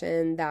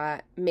medication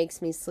that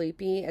makes me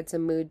sleepy. It's a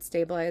mood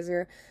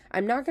stabilizer.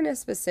 I'm not going to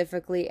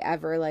specifically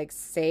ever like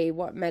say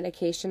what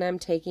medication I'm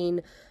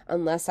taking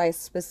unless I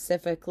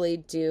specifically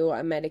do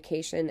a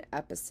medication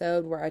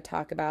episode where I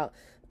talk about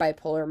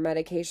bipolar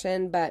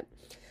medication, but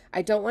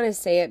I don't want to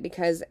say it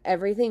because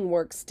everything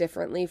works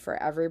differently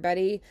for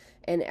everybody,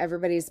 and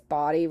everybody's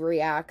body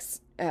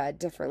reacts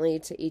differently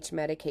to each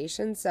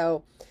medication.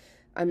 So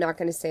I'm not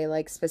going to say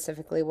like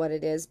specifically what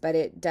it is, but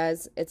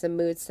it's a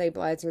mood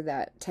stabilizer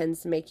that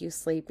tends to make you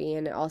sleepy,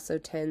 and it also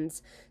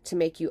tends to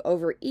make you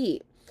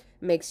overeat,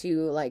 makes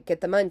you like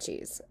get the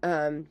munchies.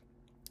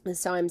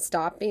 So I'm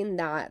stopping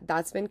that.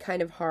 That's been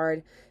kind of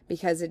hard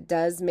because it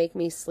does make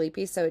me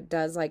sleepy. So it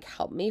does like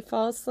help me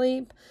fall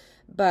asleep,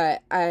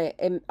 but I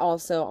am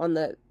also on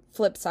the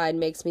flip side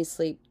makes me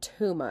sleep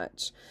too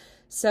much.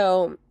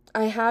 So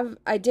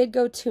I did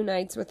go 2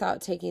 nights without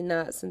taking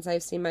that since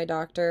I've seen my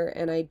doctor,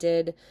 and I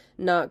did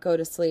not go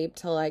to sleep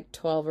till like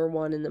 12 or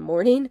 1 in the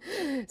morning.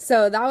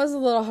 So that was a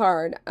little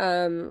hard.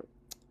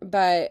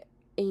 But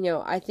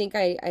I think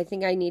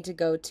I need to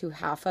go to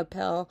half a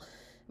pill,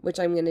 which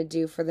I'm going to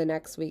do for the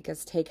next week,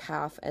 is take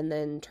half and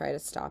then try to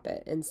stop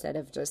it instead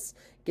of just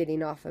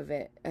getting off of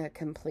it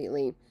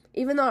completely.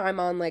 Even though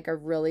I'm on like a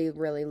really,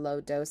 really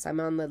low dose,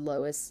 I'm on the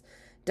lowest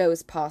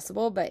dose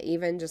possible, but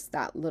even just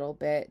that little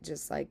bit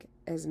just like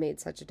has made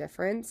such a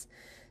difference.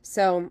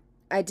 So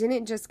I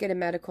didn't just get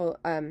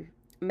a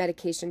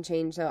medication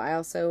change, though. I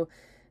also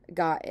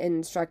got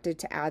instructed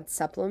to add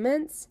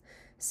supplements.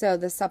 So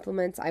the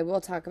supplements, I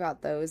will talk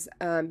about those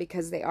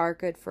because they are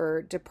good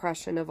for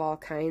depression of all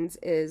kinds,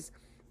 is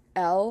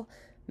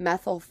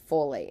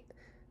L-methylfolate.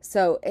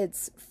 So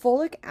it's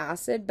folic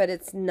acid, but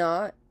it's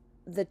not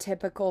the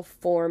typical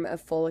form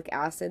of folic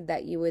acid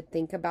that you would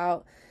think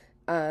about,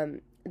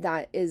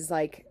 that is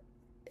like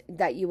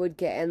that you would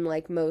get in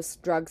like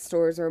most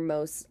drugstores or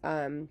most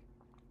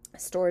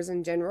stores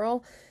in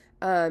general.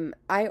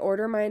 I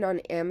order mine on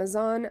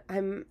Amazon.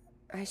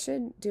 I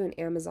should do an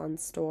Amazon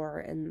store,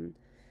 and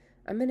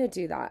I'm gonna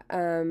do that.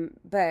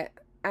 But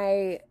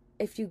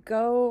if you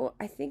go,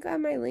 I think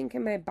on my link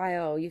in my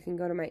bio, you can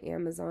go to my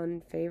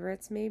Amazon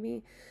favorites,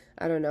 maybe.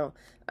 I don't know.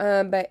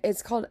 But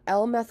it's called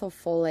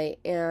L-methylfolate,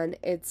 and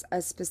it's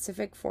a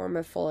specific form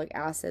of folic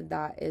acid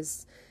that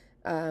is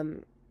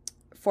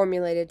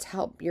formulated to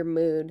help your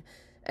mood.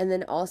 And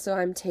then also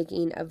I'm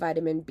taking a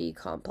vitamin B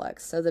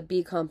complex. So the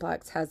B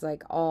complex has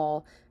like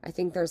I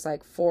think there's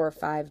like 4 or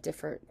 5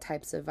 different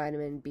types of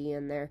vitamin B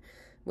in there,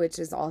 which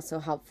is also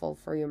helpful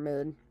for your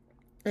mood.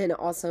 And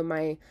also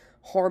my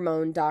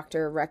hormone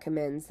doctor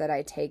recommends that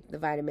I take the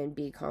vitamin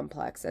B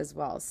complex as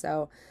well.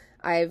 So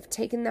I've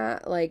taken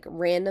that like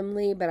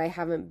randomly, but I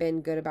haven't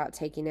been good about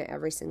taking it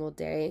every single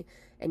day.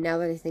 And now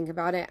that I think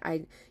about it,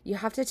 you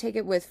have to take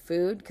it with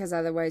food because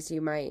otherwise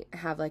you might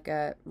have like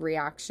a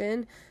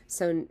reaction.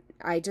 So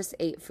I just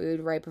ate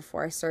food right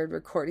before I started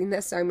recording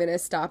this. So I'm going to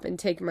stop and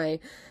take my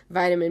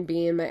vitamin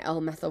B and my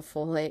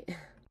L-methylfolate.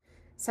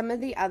 Some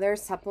of the other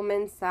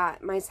supplements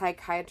that my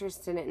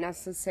psychiatrist didn't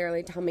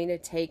necessarily tell me to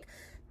take,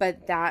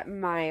 but that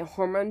my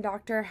hormone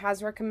doctor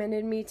has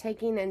recommended me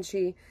taking, and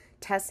she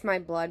tests my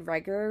blood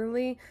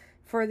regularly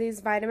for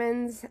these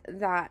vitamins,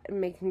 that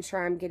making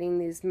sure I'm getting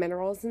these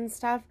minerals and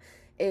stuff,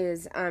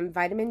 is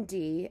vitamin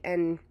D.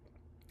 And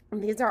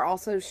These are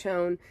also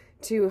shown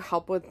to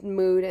help with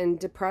mood and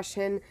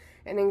depression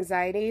and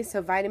anxiety.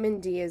 So vitamin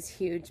D is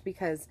huge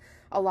because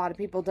a lot of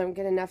people don't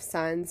get enough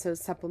sun, so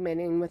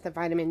supplementing with the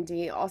vitamin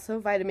D. Also,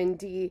 vitamin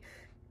D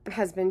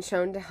has been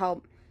shown to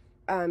help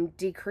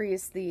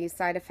decrease the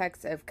side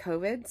effects of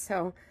COVID.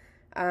 So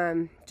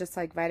just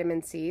like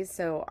vitamin C.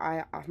 So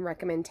I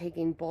recommend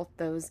taking both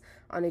those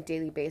on a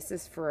daily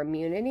basis for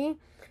immunity.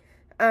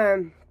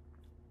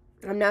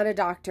 I'm not a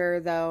doctor,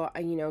 though.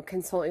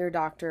 Consult your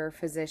doctor or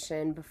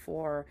physician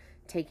before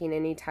taking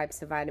any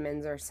types of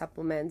vitamins or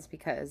supplements,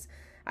 because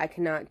I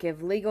cannot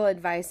give legal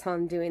advice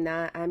on doing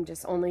that. I'm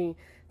just only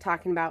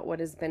talking about what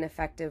has been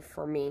effective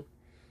for me.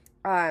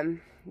 The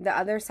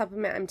other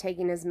supplement I'm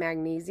taking is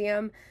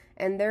magnesium,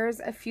 and there's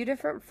a few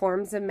different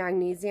forms of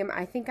magnesium.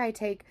 I think I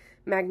take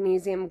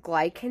magnesium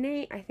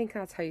glycinate. I think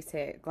that's how you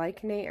say it,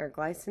 glycinate or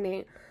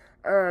glycinate.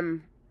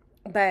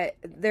 But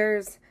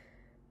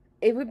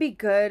it would be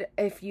good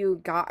if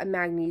you got a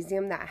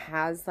magnesium that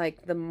has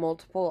like the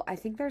multiple, I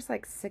think there's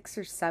like 6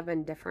 or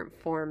 7 different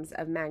forms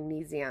of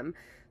magnesium.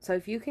 So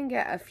if you can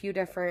get a few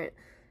different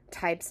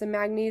types of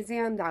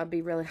magnesium, that would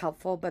be really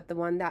helpful. But the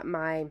one that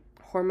my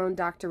hormone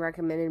doctor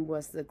recommended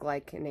was the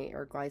glycinate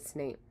or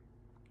glycinate.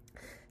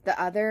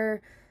 The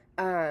other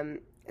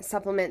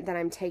supplement that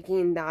I'm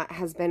taking that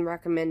has been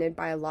recommended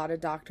by a lot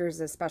of doctors,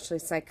 especially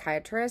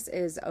psychiatrists,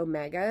 is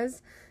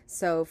omegas.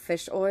 So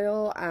fish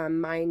oil,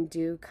 mine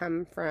do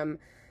come from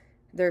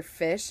their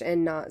fish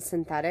and not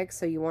synthetic.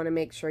 So you want to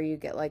make sure you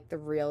get like the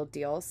real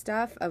deal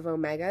stuff of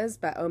omegas.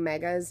 But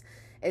omegas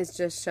is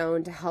just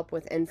shown to help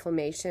with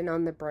inflammation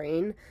on the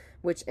brain,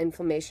 which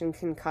inflammation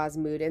can cause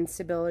mood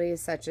instability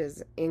such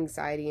as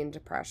anxiety and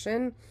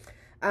depression.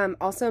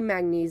 Also,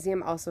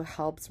 magnesium also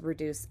helps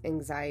reduce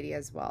anxiety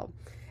as well.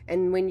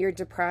 And when you're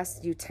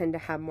depressed, you tend to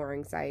have more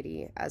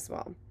anxiety as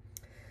well.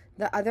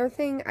 The other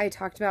thing I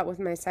talked about with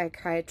my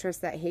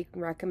psychiatrist that he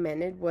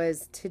recommended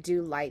was to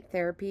do light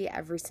therapy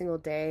every single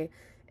day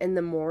in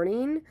the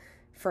morning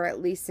for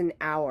at least an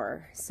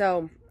hour.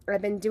 So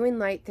I've been doing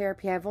light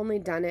therapy. I've only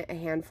done it a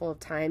handful of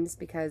times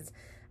because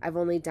I've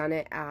only done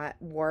it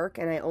at work,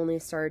 and I only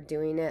started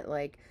doing it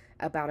like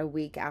about a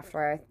week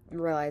after I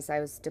realized I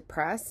was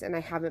depressed, and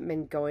I haven't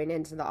been going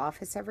into the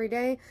office every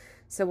day.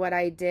 So what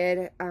I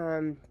did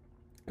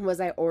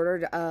was I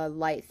ordered a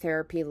light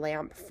therapy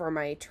lamp for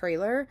my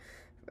trailer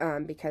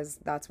because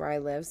that's where I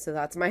live, so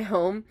that's my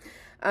home.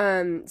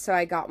 So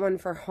I got one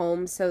for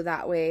home so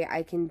that way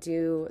I can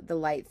do the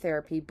light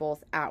therapy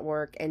both at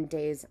work and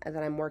days that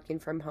I'm working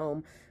from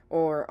home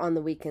or on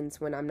the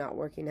weekends when I'm not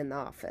working in the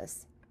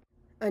office.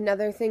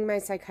 Another thing my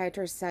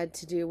psychiatrist said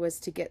to do was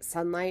to get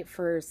sunlight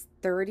for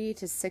 30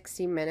 to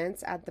 60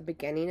 minutes at the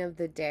beginning of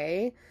the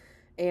day.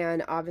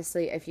 And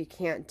obviously, if you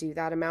can't do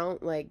that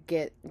amount,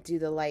 do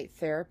the light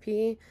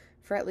therapy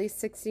for at least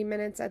 60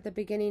 minutes at the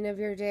beginning of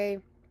your day,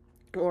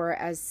 or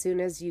as soon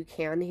as you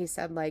can. He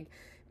said,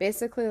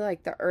 basically,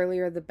 the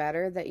earlier the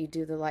better that you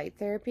do the light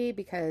therapy,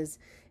 because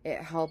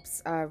it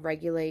helps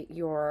regulate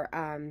your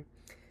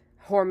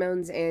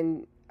hormones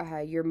and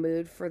your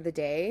mood for the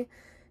day.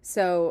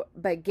 So,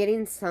 but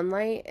getting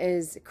sunlight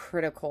is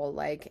critical.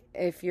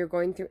 If you're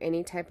going through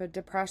any type of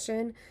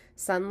depression,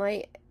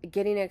 sunlight,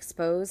 getting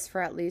exposed for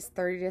at least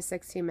 30 to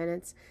 60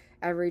 minutes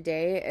every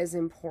day is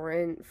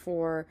important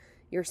for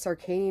your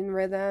circadian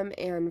rhythm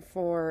and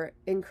for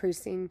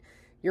increasing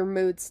your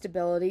mood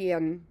stability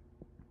and,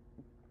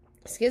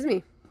 excuse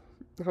me,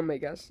 oh my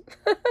gosh,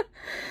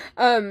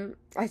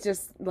 I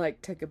just,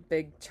 took a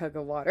big chug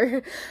of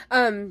water,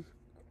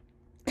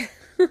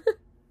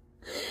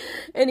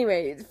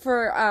 anyway,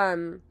 for,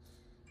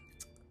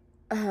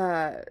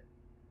 what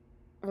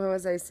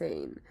was I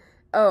saying?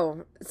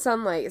 Oh,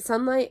 sunlight.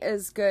 Sunlight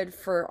is good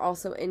for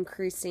also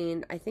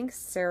increasing, I think,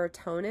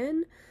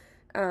 serotonin.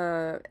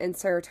 And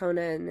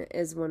serotonin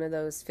is one of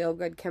those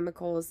feel-good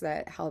chemicals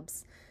that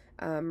helps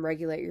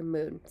regulate your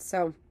mood.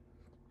 So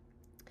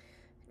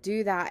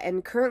do that.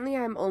 And currently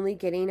I'm only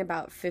getting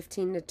about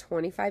 15 to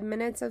 25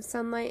 minutes of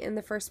sunlight in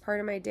the first part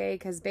of my day,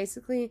 because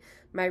basically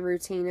my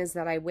routine is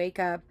that I wake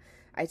up,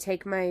 I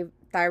take my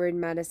thyroid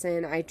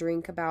medicine, I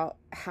drink about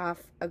half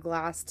a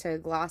glass to a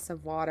glass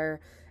of water,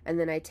 and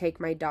then I take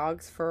my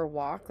dogs for a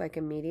walk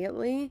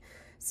immediately.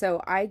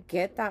 So I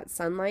get that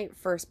sunlight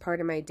first part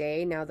of my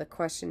day. Now the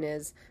question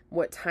is,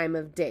 what time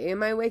of day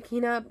am I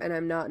waking up? And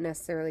I'm not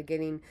necessarily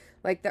getting,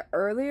 the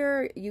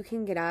earlier you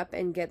can get up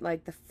and get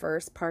the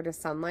first part of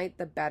sunlight,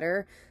 the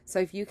better. So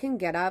if you can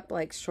get up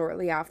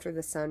shortly after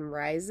the sun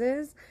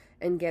rises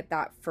and get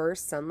that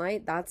first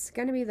sunlight, that's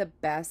going to be the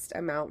best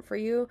amount for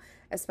you,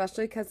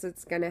 especially because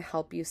it's going to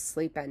help you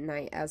sleep at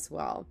night as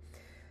well.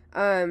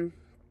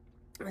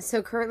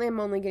 So currently I'm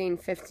only getting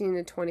 15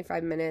 to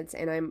 25 minutes,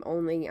 and I'm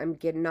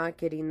not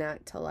getting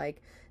that till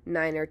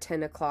 9 or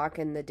 10 o'clock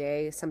in the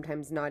day,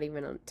 sometimes not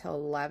even until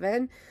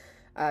 11,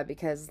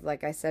 because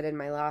like I said in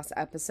my last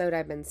episode,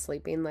 I've been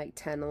sleeping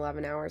 10,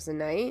 11 hours a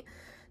night.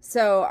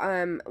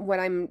 So, what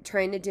I'm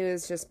trying to do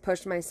is just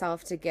push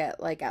myself to get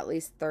like at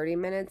least 30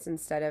 minutes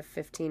instead of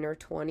 15 or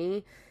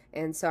 20.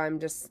 And so I'm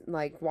just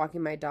like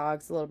walking my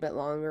dogs a little bit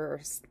longer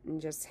or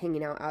just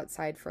hanging out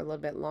outside for a little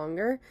bit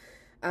longer.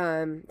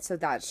 So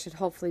that should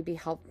hopefully be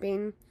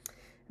helping.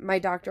 My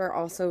doctor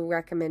also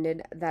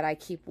recommended that I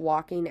keep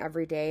walking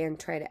every day and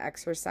try to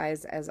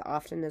exercise as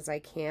often as I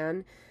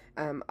can.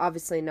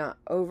 Obviously not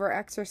over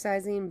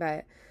exercising,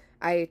 but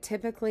I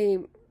typically,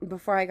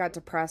 before I got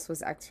depressed,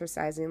 was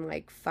exercising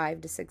like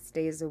 5 to 6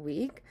 days a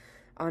week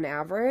on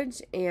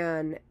average.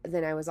 And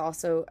then I was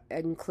also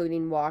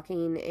including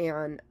walking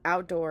and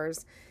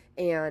outdoors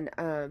and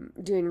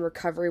doing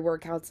recovery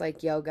workouts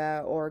like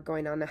yoga or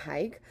going on a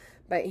hike.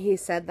 But he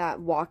said that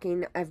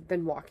walking, I've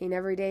been walking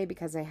every day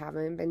because I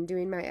haven't been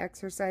doing my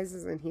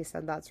exercises, and he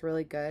said that's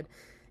really good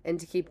and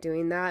to keep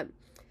doing that.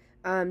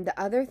 The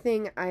other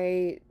thing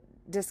I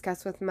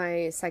discussed with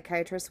my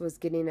psychiatrist was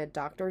getting a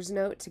doctor's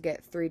note to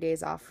get 3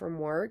 days off from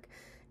work.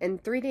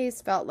 And 3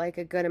 days felt like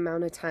a good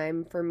amount of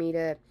time for me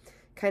to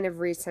kind of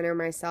recenter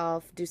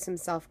myself, do some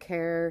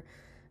self-care,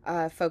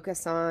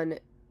 focus on,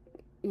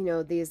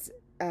 these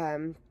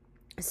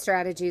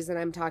strategies that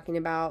I'm talking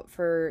about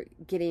for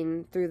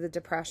getting through the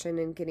depression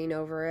and getting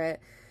over it.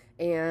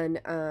 And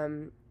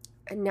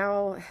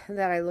now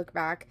that I look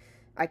back,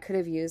 I could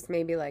have used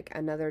maybe like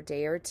another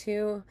day or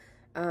two,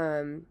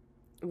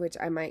 which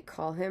I might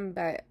call him.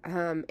 But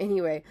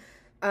anyway,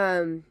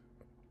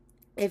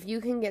 if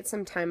you can get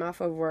some time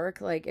off of work,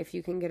 like if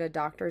you can get a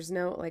doctor's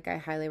note, like I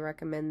highly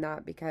recommend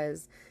that,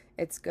 because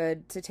it's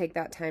good to take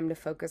that time to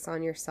focus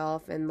on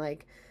yourself and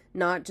like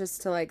not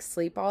just to like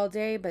sleep all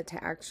day, but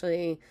to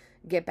actually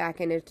get back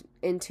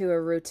into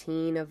a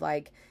routine of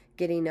like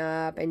getting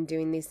up and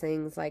doing these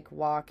things like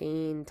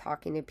walking,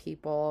 talking to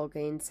people,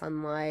 getting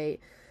sunlight,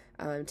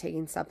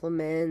 taking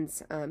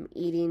supplements,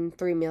 eating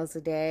 3 meals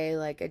a day.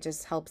 Like it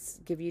just helps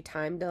give you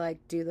time to like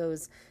do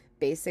those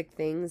basic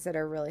things that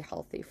are really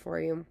healthy for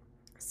you.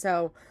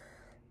 So,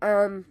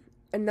 a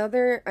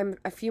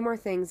few more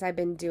things I've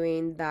been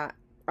doing that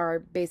are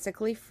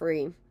basically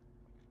free.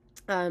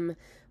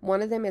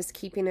 One of them is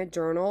keeping a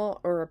journal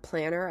or a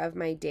planner of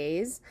my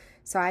days.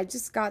 So I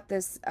just got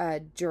this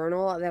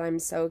journal that I'm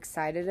so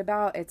excited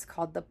about. It's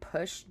called the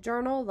Push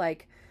Journal,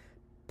 like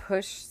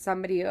push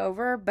somebody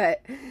over,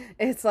 but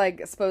it's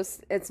like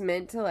it's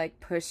meant to like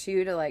push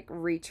you to like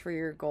reach for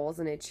your goals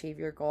and achieve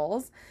your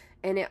goals.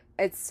 And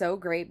it's so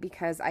great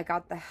because I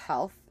got the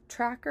health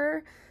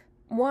tracker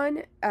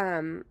one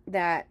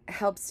that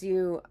helps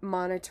you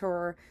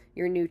monitor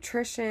your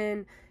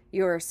nutrition,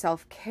 your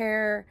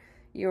self-care,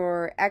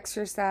 your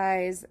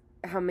exercise,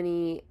 how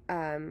much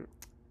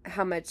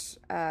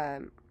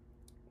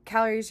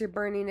calories you're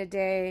burning a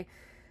day,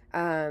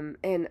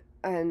 and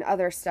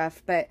other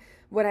stuff. But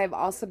what I've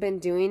also been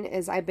doing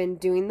is I've been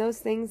doing those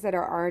things that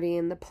are already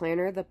in the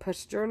planner, the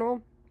Push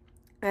Journal.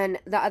 And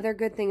the other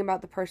good thing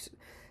about the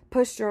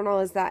Push Journal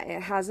is that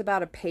it has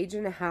about 1.5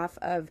 pages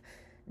of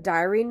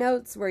diary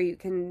notes where you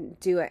can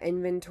do an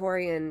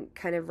inventory and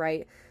kind of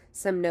write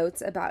some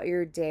notes about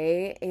your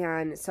day.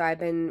 And so I've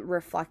been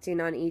reflecting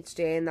on each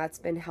day, and that's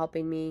been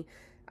helping me.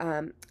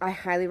 I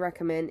highly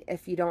recommend,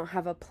 if you don't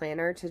have a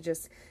planner, to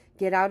just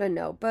get out a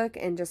notebook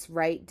and just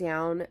write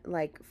down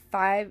like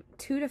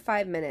 2 to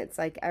 5 minutes,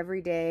 like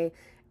every day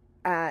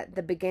at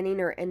the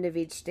beginning or end of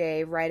each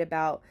day, write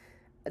about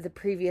the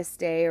previous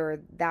day or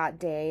that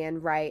day,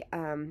 and write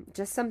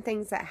just some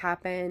things that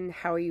happened,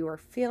 how you were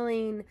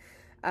feeling,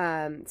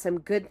 some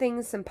good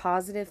things, some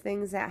positive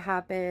things that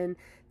happen,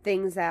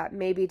 things that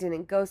maybe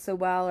didn't go so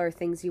well, or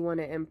things you want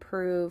to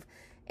improve,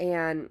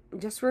 and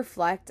just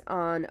reflect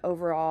on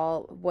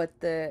overall what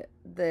the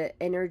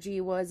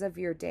energy was of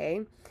your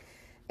day.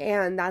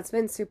 And that's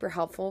been super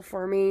helpful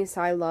for me.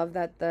 So I love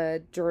that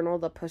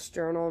the Push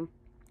Journal,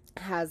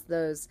 has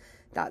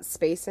that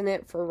space in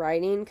it for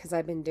writing, because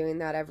I've been doing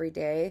that every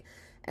day.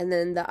 And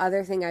then the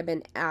other thing I've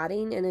been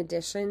adding in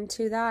addition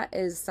to that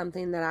is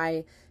something that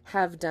I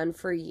have done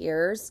for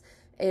years.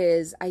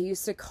 Is I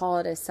used to call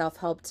it a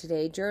self-help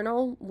today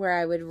journal, where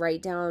I would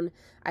write down,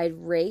 I'd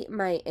rate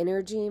my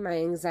energy, my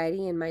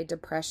anxiety, and my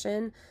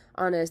depression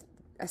on a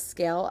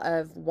scale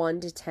of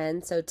 1 to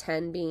 10. So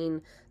 10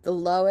 being the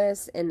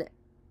lowest, and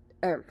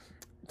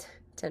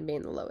 10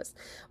 being the lowest,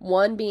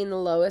 1 being the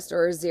lowest,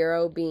 or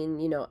 0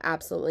 being,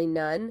 absolutely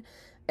none,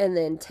 and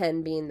then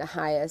 10 being the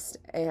highest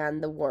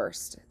and the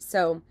worst.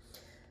 So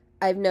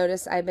I've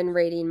noticed I've been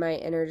rating my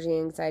energy,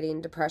 anxiety,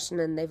 and depression,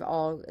 and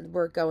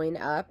were going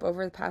up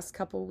over the past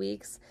couple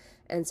weeks.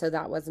 And so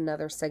that was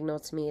another signal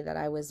to me that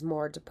I was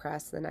more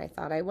depressed than I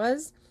thought I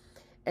was.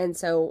 And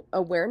so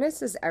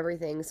awareness is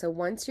everything. So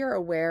once you're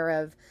aware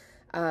of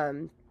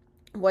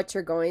what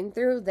you're going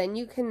through, then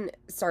you can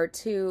start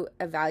to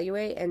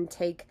evaluate and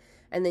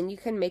then you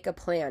can make a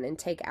plan and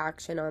take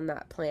action on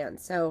that plan.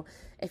 So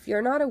if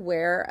you're not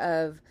aware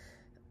of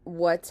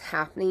what's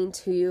happening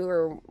to you,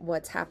 or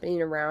what's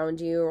happening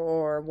around you,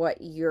 or what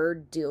you're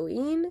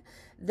doing,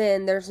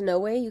 then there's no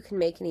way you can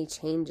make any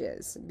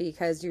changes,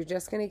 because you're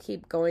just going to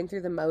keep going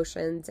through the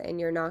motions, and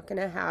you're not going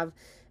to have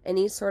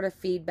any sort of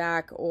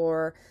feedback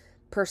or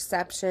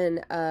perception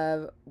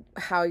of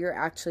how you're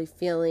actually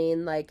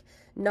feeling, like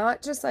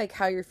not just like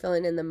how you're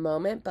feeling in the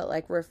moment, but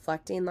like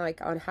reflecting like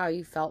on how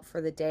you felt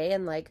for the day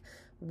and like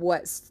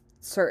what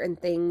certain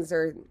things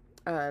or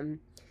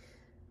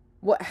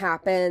what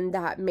happened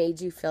that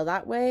made you feel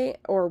that way,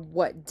 or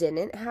what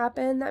didn't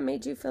happen that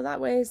made you feel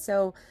that way.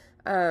 So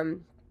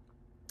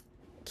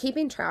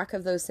keeping track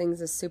of those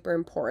things is super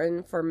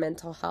important for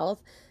mental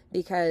health,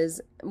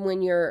 because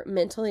when you're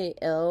mentally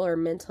ill or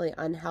mentally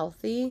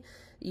unhealthy,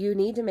 you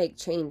need to make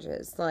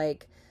changes.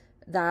 Like,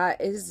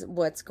 that is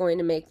what's going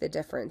to make the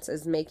difference,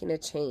 is making a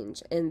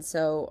change. And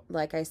so,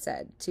 like I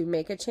said, to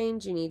make a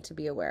change, you need to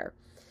be aware.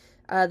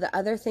 The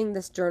other thing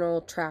this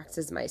journal tracks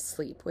is my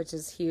sleep, which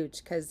is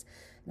huge, because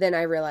then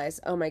I realized,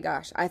 oh my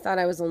gosh, I thought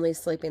I was only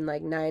sleeping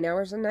like 9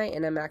 hours a night,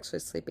 and I'm actually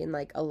sleeping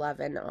like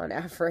 11 on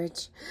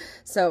average.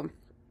 So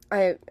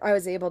I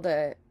was able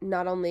to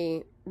not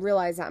only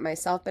realize that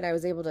myself, but I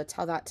was able to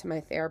tell that to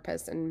my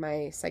therapist and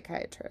my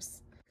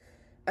psychiatrist.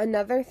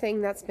 Another thing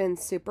that's been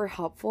super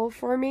helpful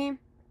for me,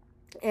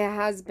 it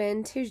has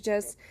been to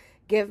just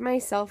give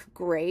myself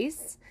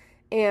grace.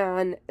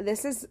 And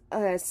this is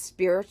a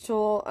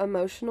spiritual,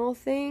 emotional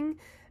thing,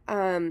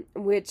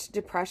 which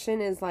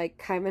depression is like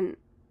kind of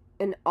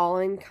an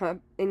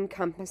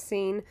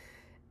all-encompassing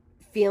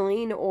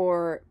feeling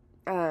or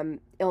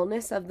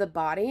illness of the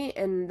body,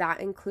 and that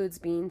includes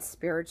being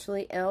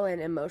spiritually ill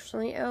and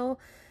emotionally ill.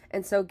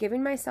 And so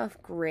giving myself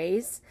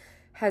grace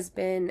has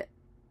been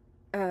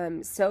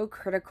so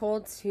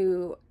critical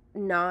to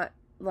not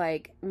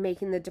like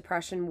making the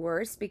depression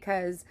worse,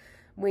 because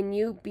when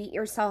you beat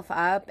yourself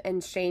up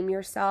and shame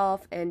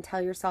yourself and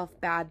tell yourself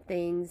bad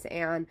things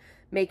and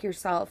make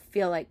yourself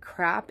feel like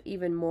crap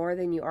even more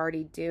than you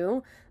already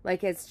do,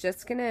 like, it's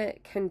just gonna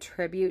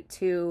contribute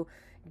to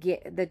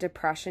get the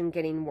depression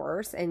getting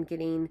worse and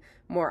getting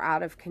more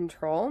out of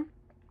control.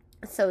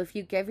 So if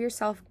you give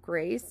yourself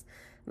grace,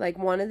 like,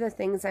 one of the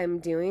things I'm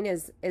doing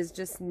is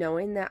just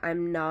knowing that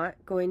I'm not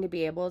going to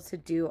be able to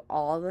do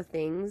all the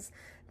things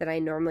that I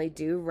normally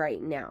do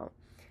right now,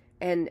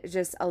 and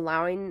just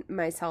allowing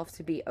myself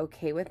to be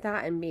okay with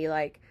that and be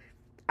like,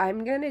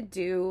 I'm going to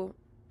do,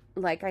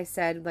 like I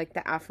said, like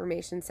the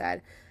affirmation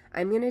said,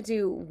 I'm going to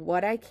do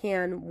what I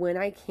can, when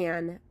I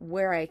can,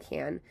 where I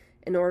can,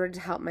 in order to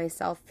help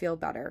myself feel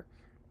better.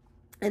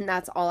 And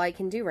that's all I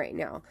can do right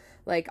now.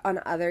 Like,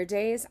 on other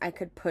days, I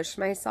could push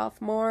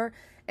myself more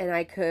and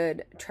I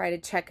could try to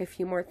check a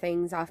few more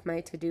things off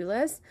my to-do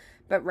list.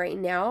 But right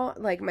now,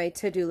 like, my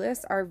to-do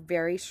lists are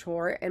very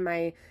short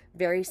and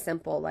very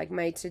simple. Like,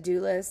 my to-do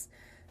list,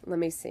 let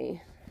me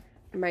see.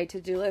 My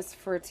to-do list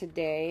for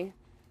today,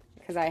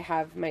 because I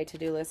have my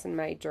to-do list in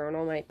my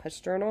journal, my push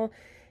journal,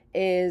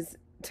 is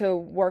to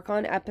work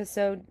on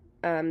episode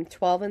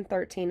 12 and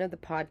 13 of the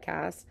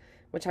podcast,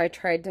 which I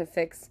tried to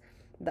fix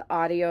the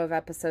audio of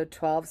episode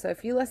 12. So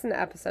if you listen to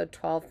episode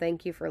 12,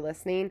 thank you for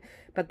listening.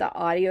 But the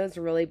audio is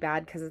really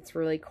bad because it's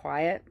really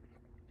quiet.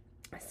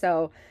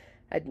 So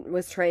I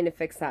was trying to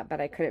fix that,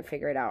 but I couldn't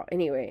figure it out.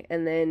 Anyway,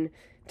 and then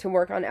to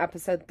work on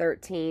episode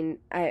 13,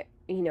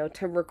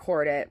 to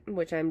record it,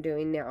 which I'm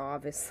doing now,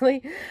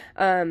 obviously.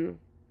 And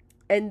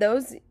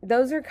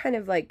those are kind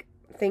of like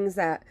things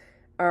that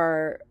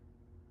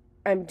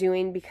I'm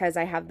doing because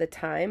I have the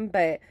time,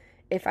 but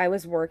if I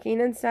was working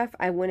and stuff,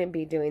 I wouldn't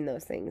be doing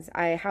those things.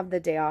 I have the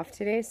day off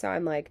today, so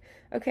I'm like,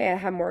 okay, I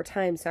have more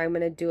time, so I'm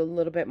going to do a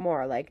little bit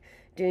more, like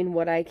doing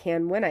what I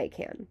can when I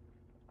can.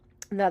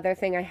 The other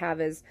thing I have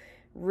is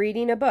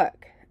reading a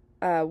book,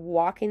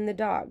 walking the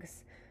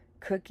dogs,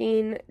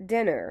 cooking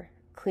dinner,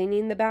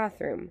 cleaning the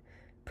bathroom,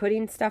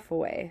 putting stuff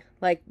away.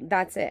 Like,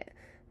 that's it.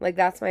 Like,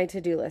 that's my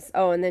to-do list.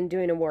 Oh, and then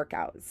doing a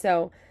workout.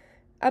 So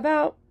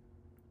about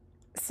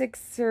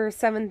 6 or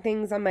 7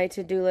 things on my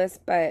to-do list,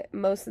 but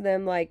most of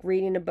them, like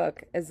reading a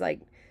book is like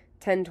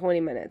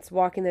 10-20 minutes,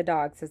 walking the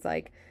dogs is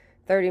like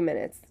 30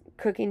 minutes,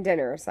 cooking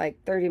dinner is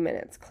like 30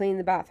 minutes, cleaning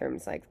the bathroom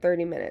is like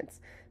 30 minutes,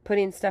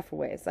 putting stuff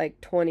away is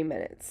like 20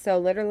 minutes. So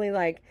literally,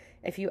 like,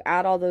 if you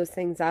add all those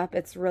things up,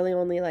 it's really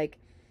only like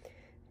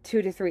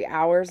 2 to 3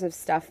 hours of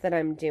stuff that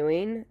I'm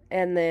doing,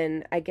 and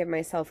then I give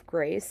myself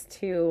grace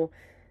to,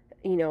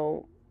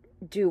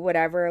 do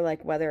whatever,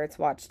 like whether it's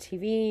watch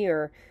TV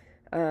or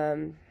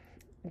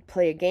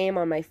play a game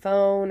on my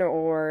phone,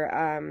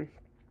 or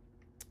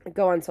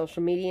go on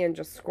social media and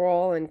just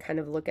scroll and kind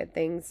of look at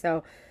things.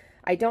 So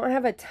I don't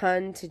have a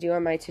ton to do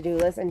on my to-do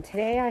list, and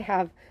today I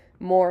have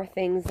more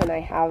things than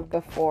I have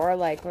before.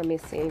 Like, let me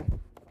see.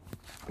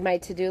 My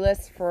to-do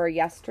list for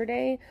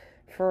yesterday,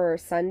 for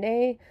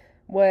Sunday,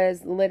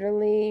 was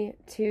literally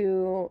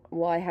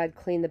I had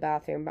cleaned the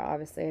bathroom, but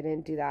obviously I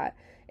didn't do that.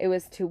 It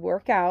was to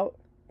work out,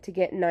 to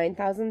get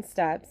 9,000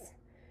 steps,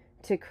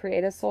 to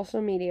create a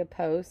social media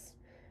post,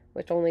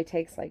 which only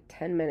takes like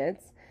 10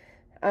 minutes,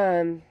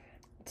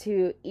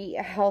 to eat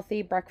a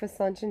healthy breakfast,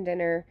 lunch, and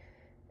dinner.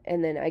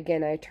 And then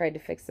again, I tried to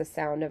fix the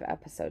sound of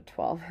episode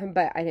 12,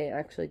 but I didn't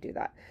actually do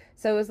that.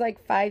 So it was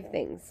like 5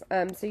 things.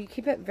 So you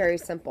keep it very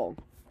simple.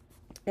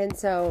 And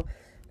so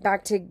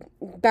back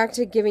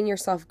to giving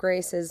yourself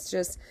grace is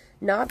just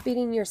not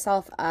beating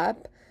yourself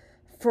up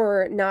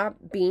for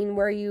not being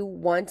where you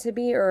want to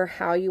be or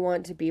how you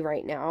want to be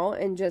right now,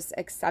 and just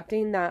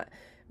accepting that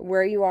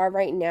where you are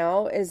right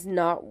now is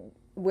not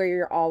where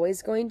you're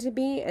always going to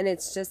be, and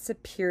it's just a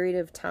period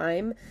of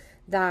time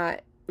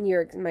that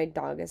my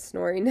dog is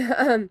snoring.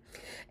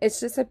 It's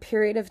just a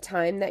period of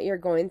time that you're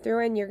going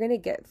through, and you're going to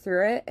get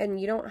through it, and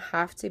you don't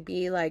have to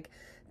be like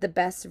the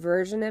best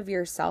version of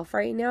yourself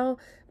right now,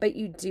 but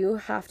you do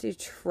have to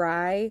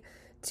try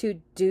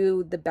to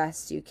do the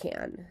best you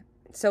can.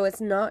 So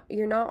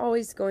you're not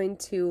always going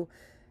to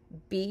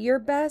be your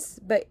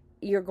best, but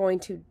you're going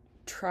to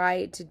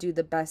try to do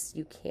the best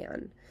you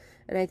can.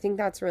 And I think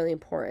that's really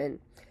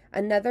important.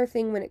 Another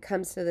thing when it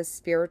comes to the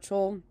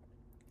spiritual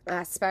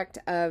aspect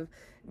of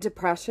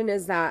depression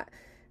is that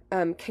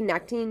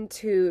connecting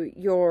to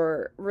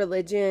your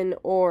religion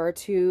or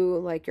to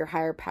like your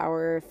higher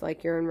power, if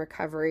like you're in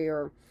recovery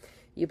or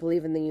you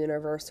believe in the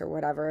universe or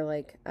whatever,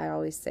 like I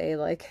always say,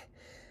 like,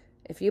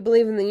 if you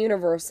believe in the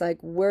universe, like,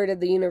 where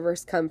did the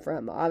universe come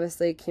from?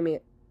 Obviously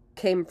it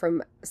came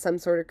from some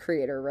sort of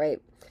creator, right?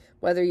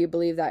 Whether you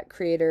believe that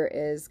creator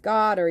is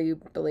God or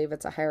you believe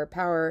it's a higher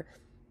power,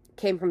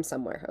 came from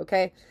somewhere,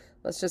 okay?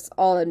 Let's just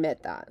all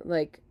admit that.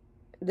 Like,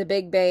 the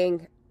Big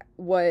Bang,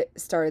 what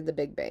started the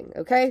Big Bang,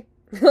 okay?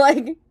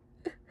 Like,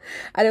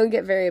 I don't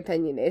get very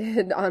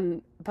opinionated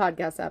on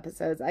podcast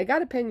episodes. I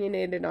got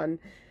opinionated on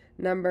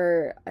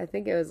number, I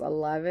think it was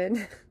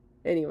 11.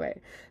 Anyway,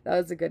 that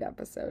was a good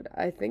episode.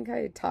 I think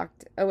I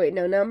talked,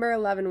 number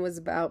 11 was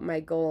about my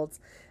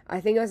goals.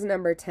 I think it was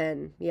number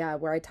 10, yeah,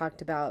 where I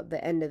talked about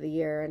the end of the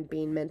year and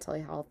being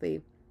mentally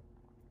healthy.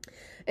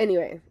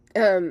 Anyway,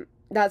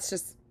 that's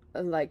just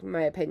like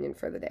my opinion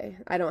for the day.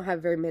 I don't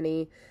have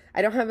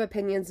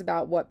opinions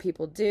about what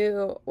people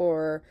do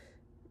or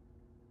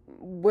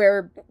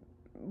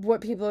what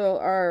people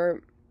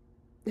are,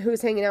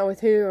 who's hanging out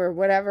with who or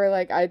whatever.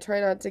 Like, I try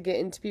not to get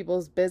into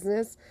people's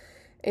business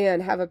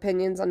and have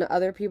opinions on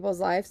other people's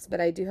lives,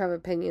 but I do have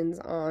opinions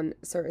on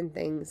certain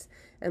things,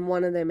 and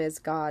one of them is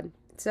God.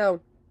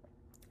 So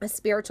a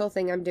spiritual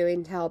thing I'm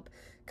doing to help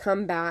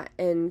combat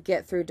and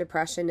get through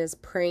depression is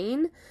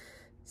praying.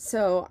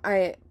 So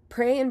I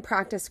pray and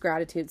practice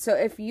gratitude. So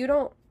if you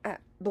don't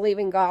believe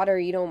in God or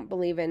you don't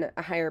believe in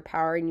a higher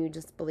power and you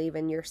just believe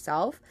in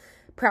yourself,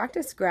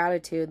 practice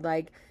gratitude.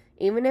 Like,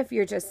 even if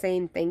you're just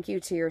saying thank you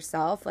to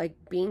yourself, like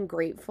being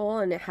grateful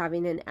and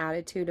having an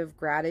attitude of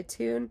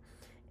gratitude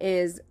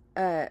is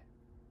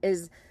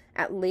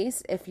at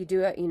least, if you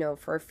do it,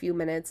 for a few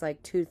minutes,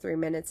 like 2-3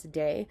 minutes a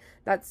day,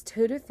 that's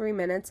 2 to 3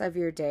 minutes of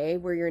your day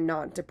where you're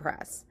not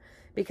depressed,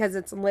 because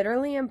it's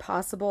literally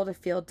impossible to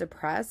feel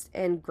depressed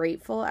and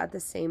grateful at the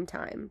same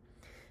time.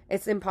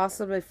 It's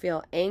impossible to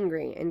feel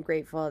angry and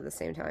grateful at the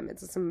same time.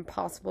 It's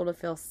impossible to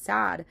feel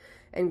sad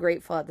and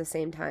grateful at the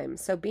same time.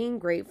 So being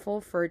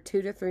grateful for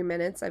 2 to 3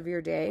 minutes of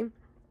your day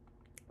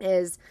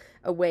is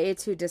a way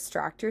to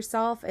distract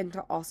yourself and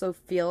to also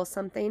feel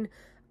something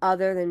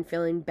other than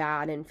feeling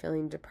bad and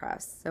feeling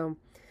depressed. So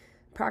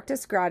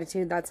practice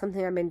gratitude. That's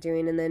something I've been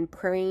doing. And then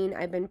praying.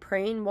 I've been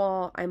praying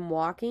while I'm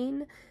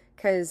walking,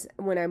 because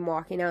when I'm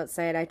walking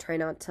outside, I try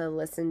not to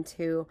listen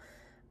to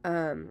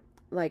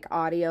like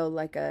audio,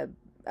 like a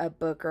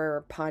book or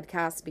a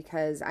podcast,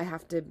 because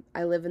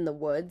I live in the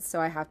woods,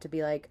 so I have to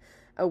be like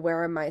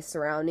aware of my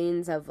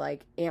surroundings of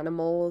like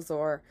animals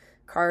or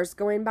cars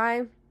going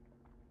by.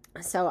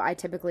 So I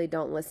typically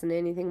don't listen to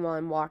anything while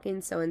I'm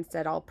walking. So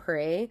instead I'll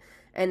pray,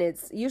 and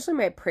it's usually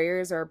my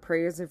prayers are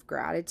prayers of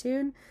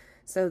gratitude.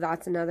 So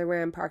that's another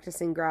way I'm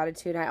practicing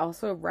gratitude. I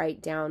also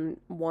write down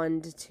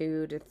 1 to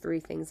 2 to 3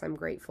 things I'm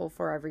grateful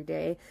for every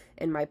day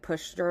in my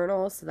push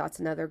journal. So that's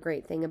another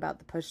great thing about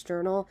the push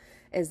journal,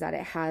 is that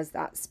it has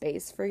that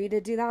space for you to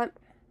do that.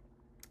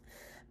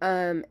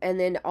 And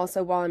then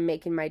also while I'm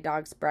making my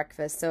dog's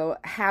breakfast. So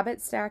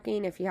habit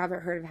stacking, if you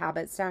haven't heard of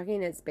habit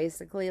stacking, it's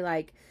basically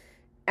like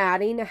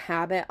adding a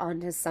habit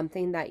onto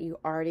something that you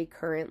already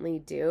currently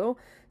do.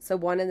 So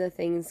one of the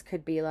things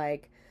could be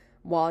like,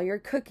 while you're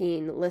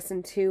cooking,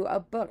 listen to a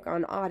book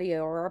on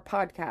audio or a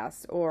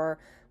podcast, or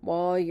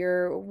while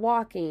you're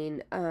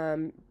walking,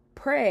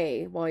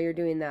 pray while you're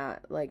doing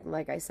that,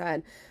 like I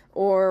said,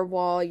 or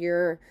while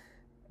you're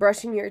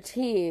brushing your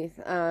teeth,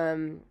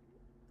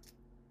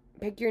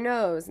 pick your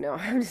nose. No,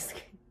 I'm just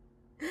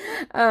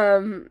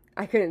kidding.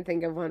 I couldn't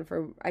think of one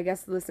for, I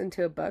guess, listen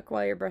to a book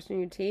while you're brushing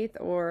your teeth,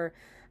 or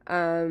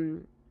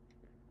so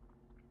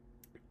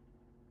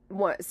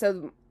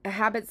a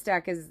habit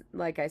stack is,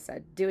 like I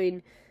said,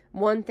 doing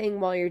one thing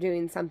while you're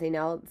doing something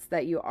else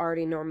that you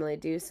already normally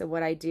do. So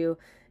what I do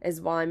is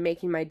while I'm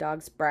making my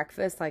dog's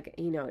breakfast, like,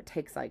 it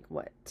takes like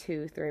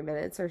 2-3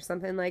 minutes or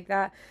something like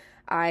that,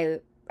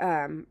 I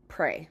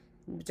pray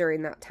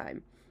during that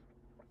time.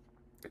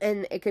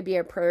 And it could be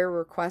a prayer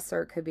request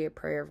or it could be a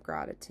prayer of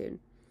gratitude.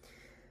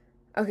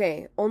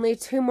 Okay, only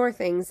 2 more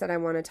things that I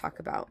want to talk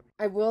about.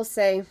 I will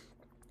say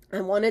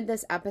I wanted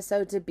this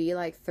episode to be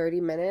like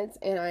 30 minutes,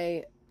 and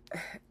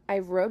I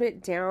wrote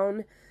it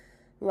down.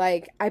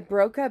 Like, I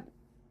broke up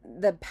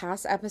the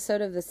past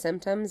episode of the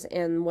symptoms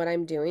and what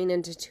I'm doing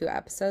into 2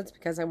 episodes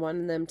because I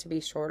wanted them to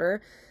be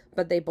shorter.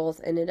 but they both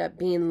ended up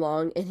being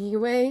long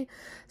anyway.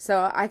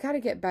 So I got to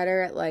get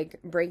better at like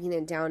breaking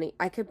it down.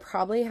 I could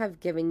probably have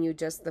given you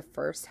just the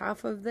first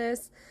half of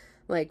this,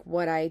 like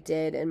what I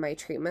did in my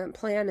treatment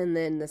plan, and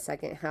then the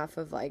second half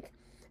of like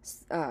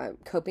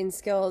coping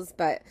skills.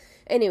 But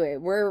anyway,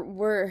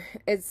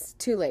 it's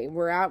too late.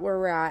 We're at where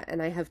we're at,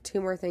 and I have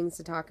 2 more things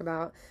to talk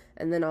about,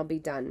 and then I'll be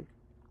done.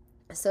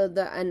 So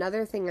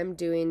another thing I'm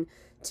doing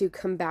to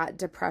combat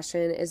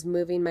depression is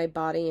moving my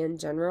body in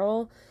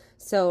general.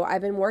 So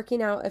I've been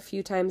working out a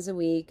few times a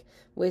week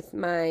with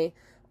my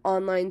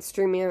online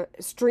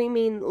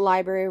streaming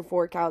library of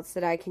workouts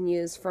that I can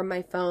use from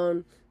my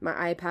phone,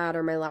 my iPad,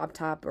 or my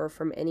laptop, or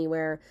from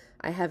anywhere.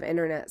 I have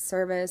internet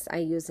service. I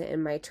use it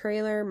in my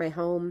trailer, my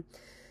home,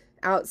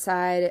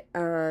 outside,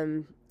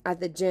 at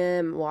the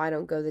gym. Well, I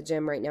don't go to the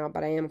gym right now,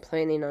 but I am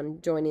planning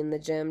on joining the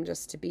gym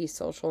just to be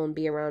social and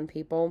be around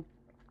people,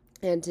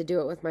 and to do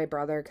it with my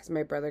brother because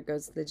my brother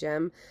goes to the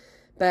gym.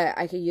 But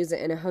I could use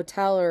it in a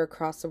hotel or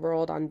across the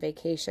world on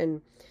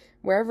vacation.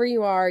 Wherever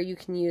you are, you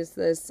can use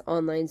this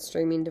online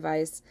streaming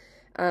device.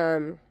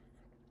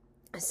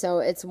 So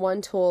it's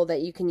one tool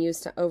that you can use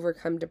to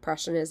overcome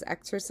depression is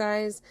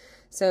exercise.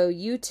 So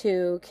you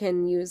too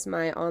can use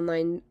my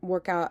online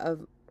workout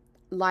of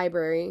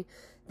library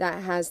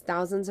that has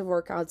thousands of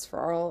workouts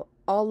for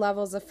all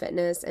levels of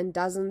fitness and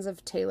dozens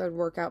of tailored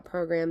workout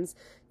programs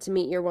to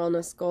meet your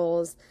wellness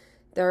goals.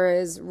 There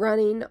is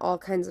running, all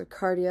kinds of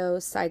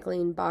cardio,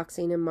 cycling,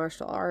 boxing and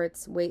martial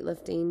arts,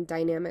 weightlifting,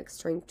 dynamic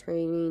strength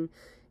training,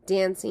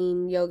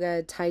 dancing,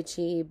 yoga, tai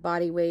chi,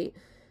 body weight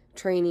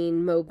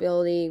training,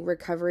 mobility,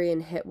 recovery,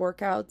 and HIIT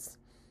workouts.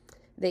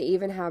 They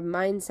even have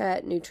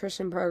mindset,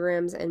 nutrition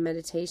programs, and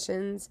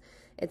meditations.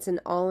 It's an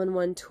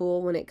all-in-one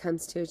tool when it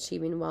comes to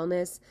achieving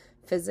wellness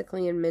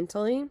physically and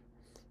mentally,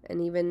 and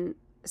even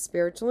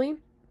spiritually.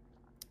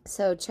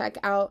 So check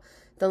out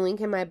the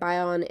link in my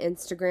bio on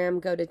Instagram.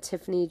 Go to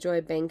Tiffany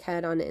Joy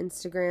Bankhead on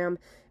Instagram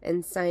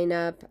and sign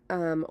up,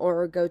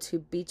 or go to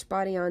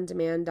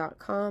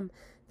beachbodyondemand.com.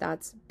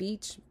 That's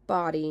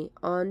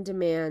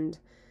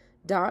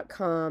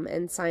beachbodyondemand.com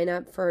and sign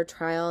up for a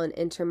trial and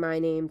enter my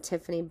name,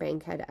 Tiffany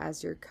Bankhead,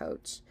 as your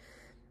coach.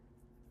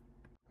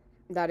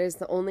 That is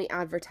the only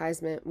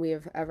advertisement we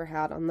have ever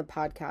had on the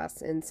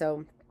podcast. And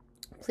so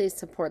please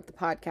support the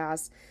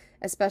podcast,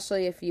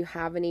 especially if you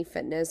have any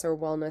fitness or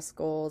wellness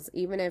goals.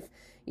 Even if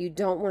you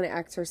don't want to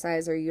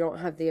exercise or you don't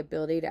have the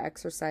ability to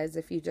exercise,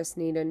 if you just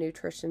need a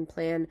nutrition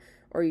plan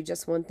or you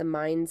just want the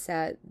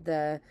mindset,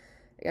 there's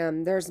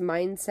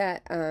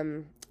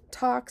mindset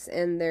talks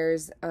and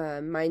there's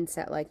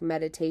mindset like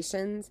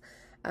meditations.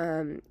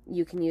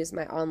 You can use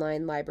my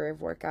online library of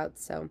workouts.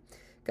 So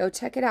go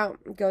check it out.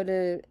 Go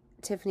to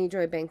Tiffany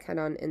Joy Bankhead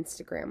on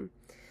Instagram.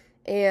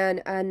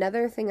 And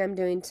another thing I'm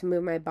doing to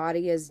move my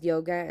body is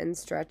yoga and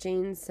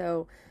stretching.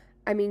 So,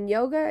 I mean,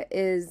 yoga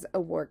is a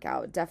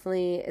workout.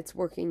 Definitely, it's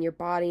working your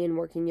body and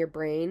working your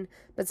brain.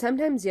 But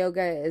sometimes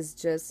yoga is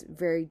just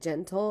very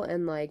gentle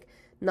and like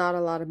not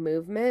a lot of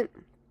movement.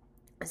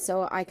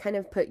 So I kind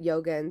of put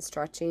yoga and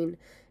stretching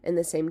in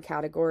the same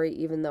category,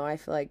 even though I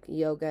feel like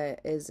yoga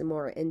is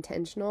more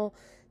intentional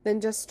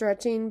than just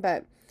stretching.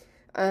 But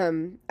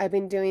I've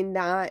been doing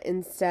that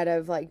instead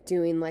of like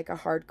doing like a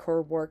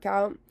hardcore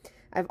workout.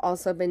 I've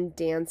also been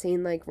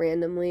dancing like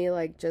randomly,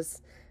 like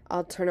just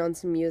I'll turn on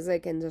some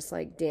music and just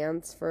like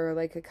dance for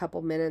like a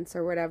couple minutes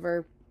or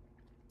whatever.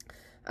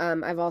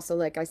 I've also,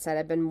 like I said,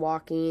 I've been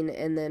walking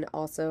and then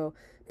also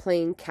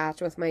playing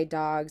catch with my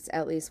dogs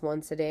at least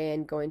once a day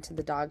and going to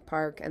the dog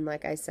park. And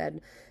like I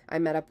said, I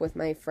met up with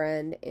my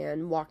friend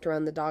and walked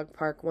around the dog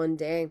park one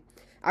day.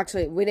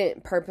 Actually, we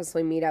didn't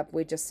purposely meet up.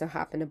 We just so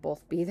happened to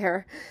both be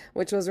there,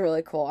 which was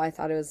really cool. I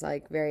thought it was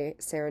like very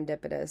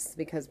serendipitous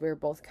because we were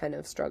both kind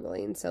of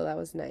struggling. So that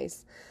was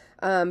nice.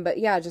 But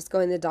yeah, just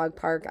going to the dog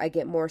park, I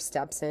get more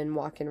steps in,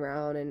 walking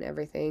around and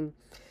everything.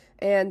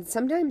 And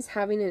sometimes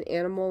having an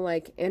animal,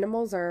 like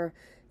animals are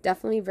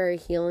definitely very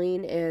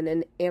healing, and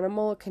an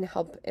animal can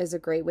help is a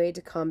great way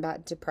to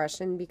combat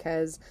depression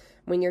because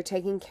when you're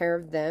taking care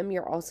of them,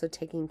 you're also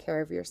taking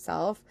care of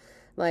yourself.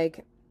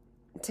 Like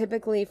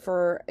typically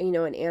for,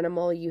 an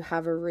animal, you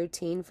have a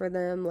routine for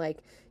them, like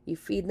you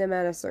feed them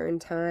at a certain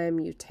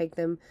time, you take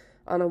them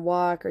on a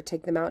walk or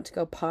take them out to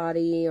go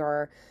potty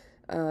or,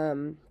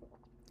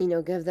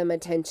 give them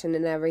attention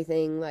and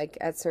everything like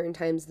at certain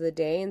times of the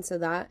day. And so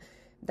that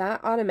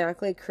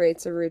automatically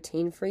creates a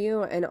routine for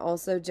you. And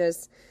also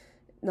just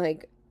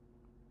like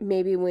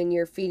maybe when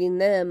you're feeding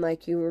them,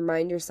 like you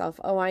remind yourself,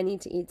 oh, I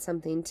need to eat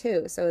something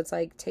too. So it's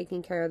like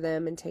taking care of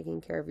them and taking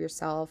care of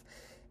yourself.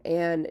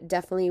 And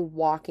definitely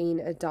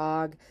walking a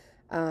dog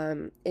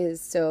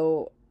is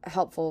so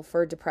helpful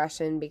for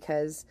depression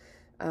because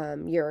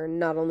you're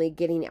not only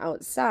getting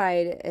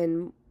outside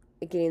and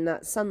getting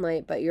that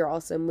sunlight, but you're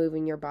also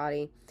moving your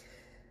body.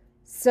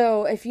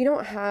 So if you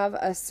don't have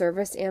a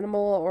service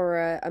animal or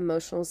an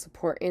emotional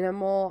support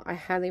animal, I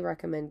highly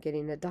recommend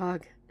getting a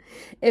dog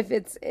if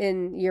it's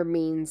in your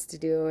means to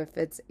do,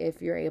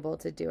 if you're able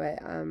to do it.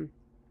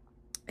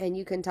 And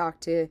you can talk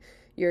to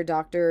your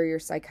doctor or your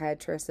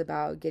psychiatrist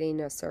about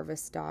getting a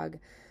service dog.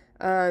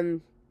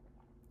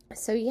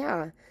 So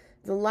yeah,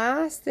 the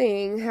last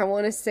thing I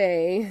want to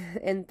say,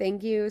 and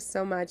thank you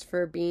so much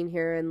for being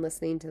here and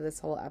listening to this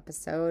whole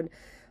episode.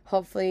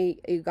 Hopefully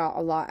you got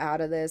a lot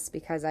out of this,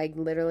 because I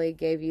literally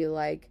gave you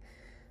like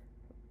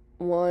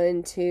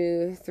 1,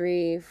 2,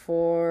 3,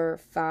 4,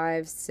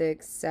 5,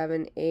 6,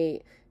 7,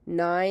 8,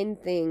 9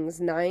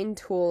 things, 9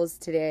 tools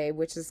today,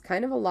 which is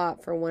kind of a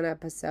lot for one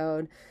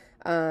episode,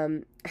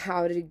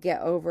 how to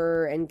get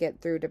over and get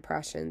through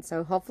depression.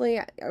 So hopefully,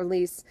 at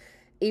least,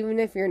 even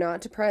if you're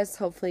not depressed,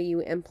 hopefully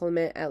you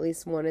implement at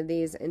least one of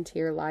these into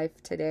your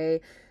life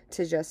today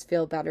to just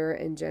feel better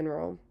in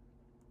general.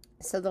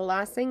 So the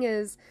last thing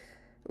is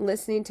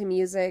listening to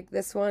music.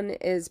 This one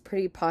is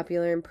pretty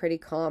popular and pretty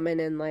common,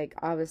 and like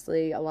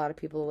obviously a lot of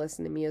people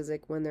listen to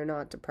music when they're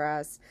not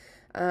depressed.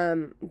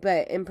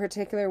 But in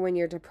particular, when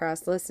you're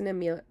depressed, listen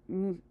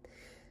to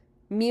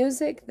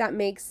music that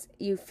makes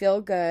you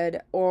feel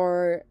good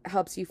or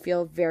helps you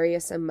feel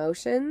various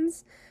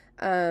emotions.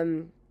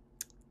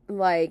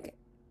 Like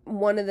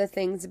one of the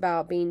things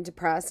about being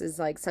depressed is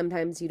like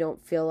sometimes you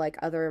don't feel like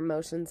other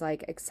emotions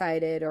like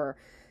excited or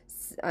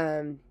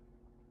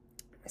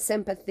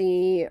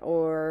sympathy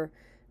or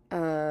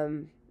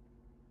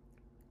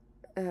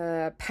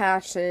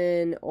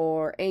passion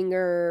or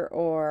anger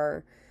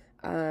or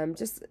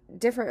just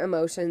different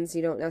emotions.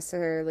 You don't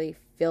necessarily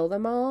feel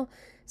them all.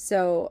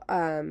 So,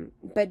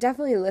 but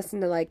definitely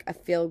listen to like a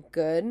feel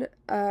good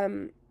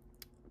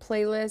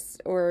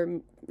playlist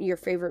or your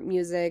favorite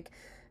music,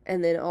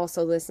 and then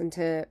also listen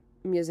to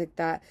music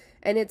that,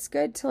 and it's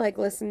good to like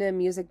listen to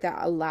music that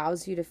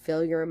allows you to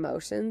feel your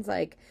emotions,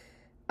 like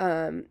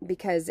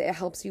because it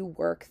helps you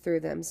work through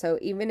them. So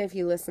even if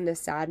you listen to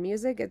sad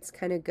music, it's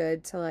kind of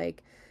good to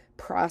like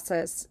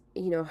process,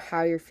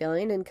 how you're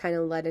feeling and kind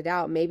of let it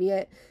out. Maybe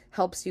it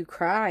helps you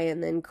cry,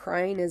 and then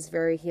crying is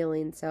very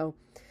healing. So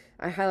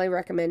I highly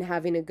recommend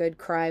having a good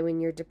cry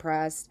when you're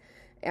depressed.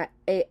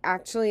 It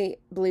actually,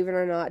 believe it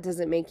or not,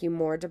 doesn't make you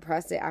more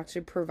depressed. It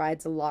actually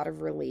provides a lot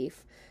of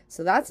relief.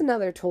 So that's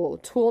another tool.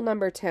 Tool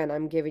number 10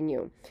 I'm giving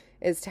you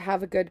is to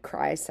have a good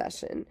cry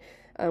session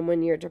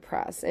when you're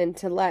depressed, and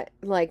to let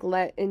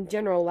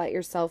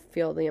yourself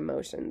feel the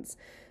emotions.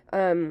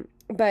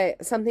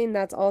 But something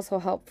that's also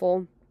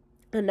helpful,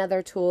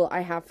 another tool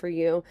I have for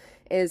you,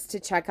 is to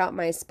check out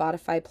my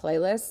Spotify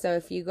playlist. So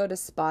if you go to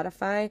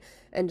Spotify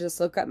and just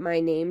look up my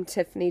name,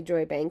 Tiffany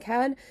Joy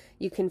Bankhead,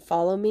 you can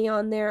follow me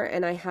on there,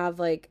 and I have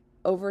like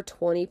over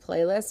 20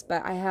 playlists,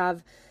 but I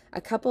have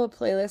a couple of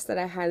playlists that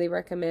I highly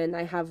recommend.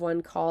 I have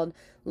one called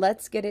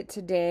Let's Get It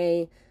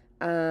Today,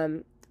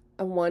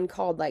 one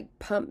called like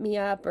Pump Me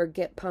Up or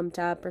Get Pumped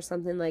Up or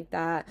something like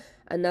that,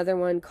 another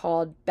one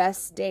called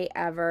Best Day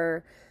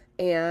Ever,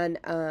 and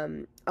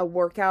a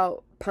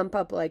workout pump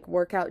up, like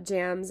workout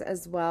jams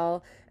as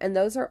well. And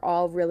those are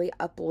all really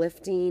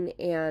uplifting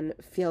and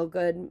feel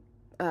good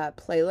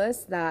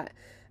playlists that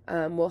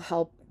will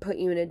help put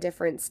you in a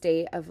different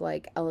state of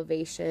like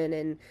elevation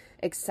and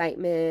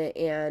excitement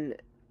and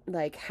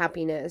like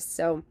happiness.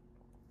 So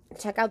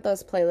check out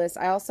those playlists.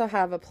 I also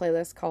have a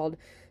playlist called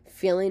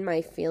Feeling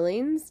My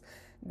Feelings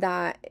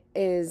that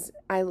is,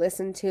 I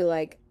listen to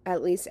like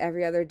at least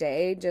every other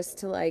day, just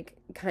to like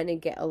kind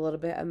of get a little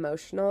bit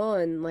emotional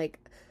and like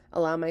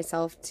allow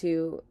myself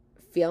to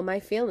feel my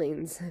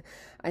feelings.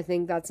 I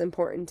think that's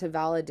important to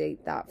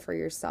validate that for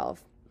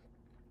yourself.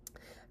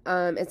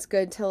 It's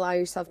good to allow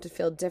yourself to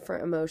feel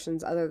different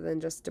emotions other than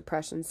just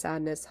depression,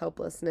 sadness,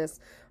 hopelessness,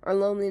 or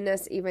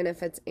loneliness, even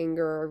if it's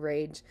anger or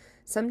rage.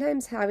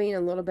 Sometimes having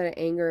a little bit of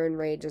anger and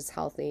rage is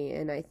healthy,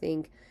 and I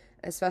think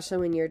especially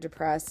when you're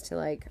depressed, to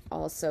like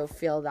also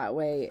feel that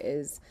way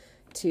is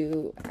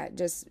to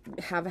just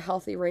have a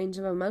healthy range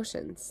of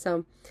emotions.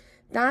 So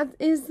that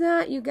is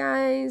that, you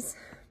guys.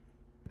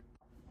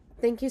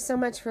 Thank you so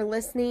much for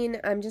listening.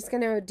 I'm just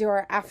going to do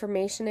our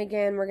affirmation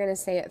again. We're going to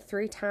say it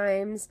 3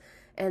 times,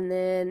 and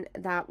then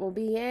that will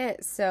be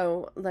it.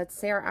 So let's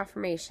say our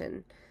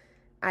affirmation.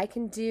 I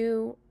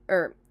do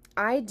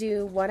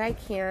what I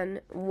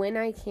can, when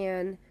I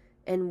can,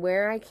 and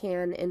where I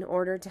can in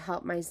order to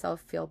help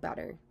myself feel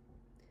better.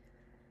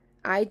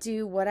 I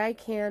do what I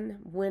can,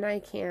 when I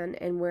can,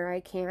 and where I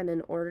can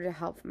in order to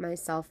help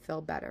myself feel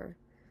better.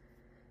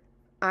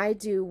 I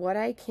do what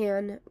I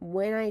can,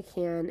 when I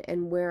can,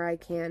 and where I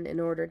can in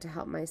order to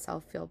help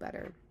myself feel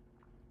better.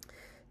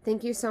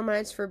 Thank you so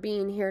much for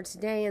being here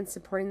today and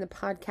supporting the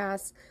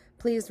podcast.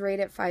 Please rate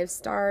it 5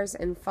 stars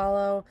and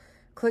follow.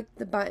 Click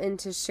the button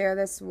to share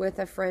this with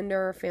a friend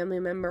or a family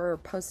member, or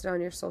post it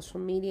on your social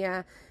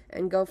media.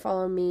 And go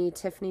follow me,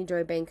 Tiffany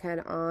Joy Bankhead,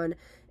 on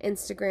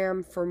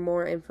Instagram for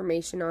more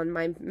information on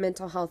my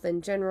mental health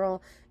in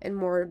general and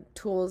more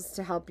tools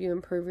to help you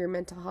improve your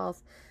mental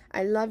health.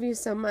 I love you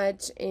so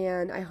much,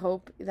 and I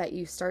hope that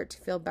you start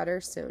to feel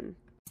better soon.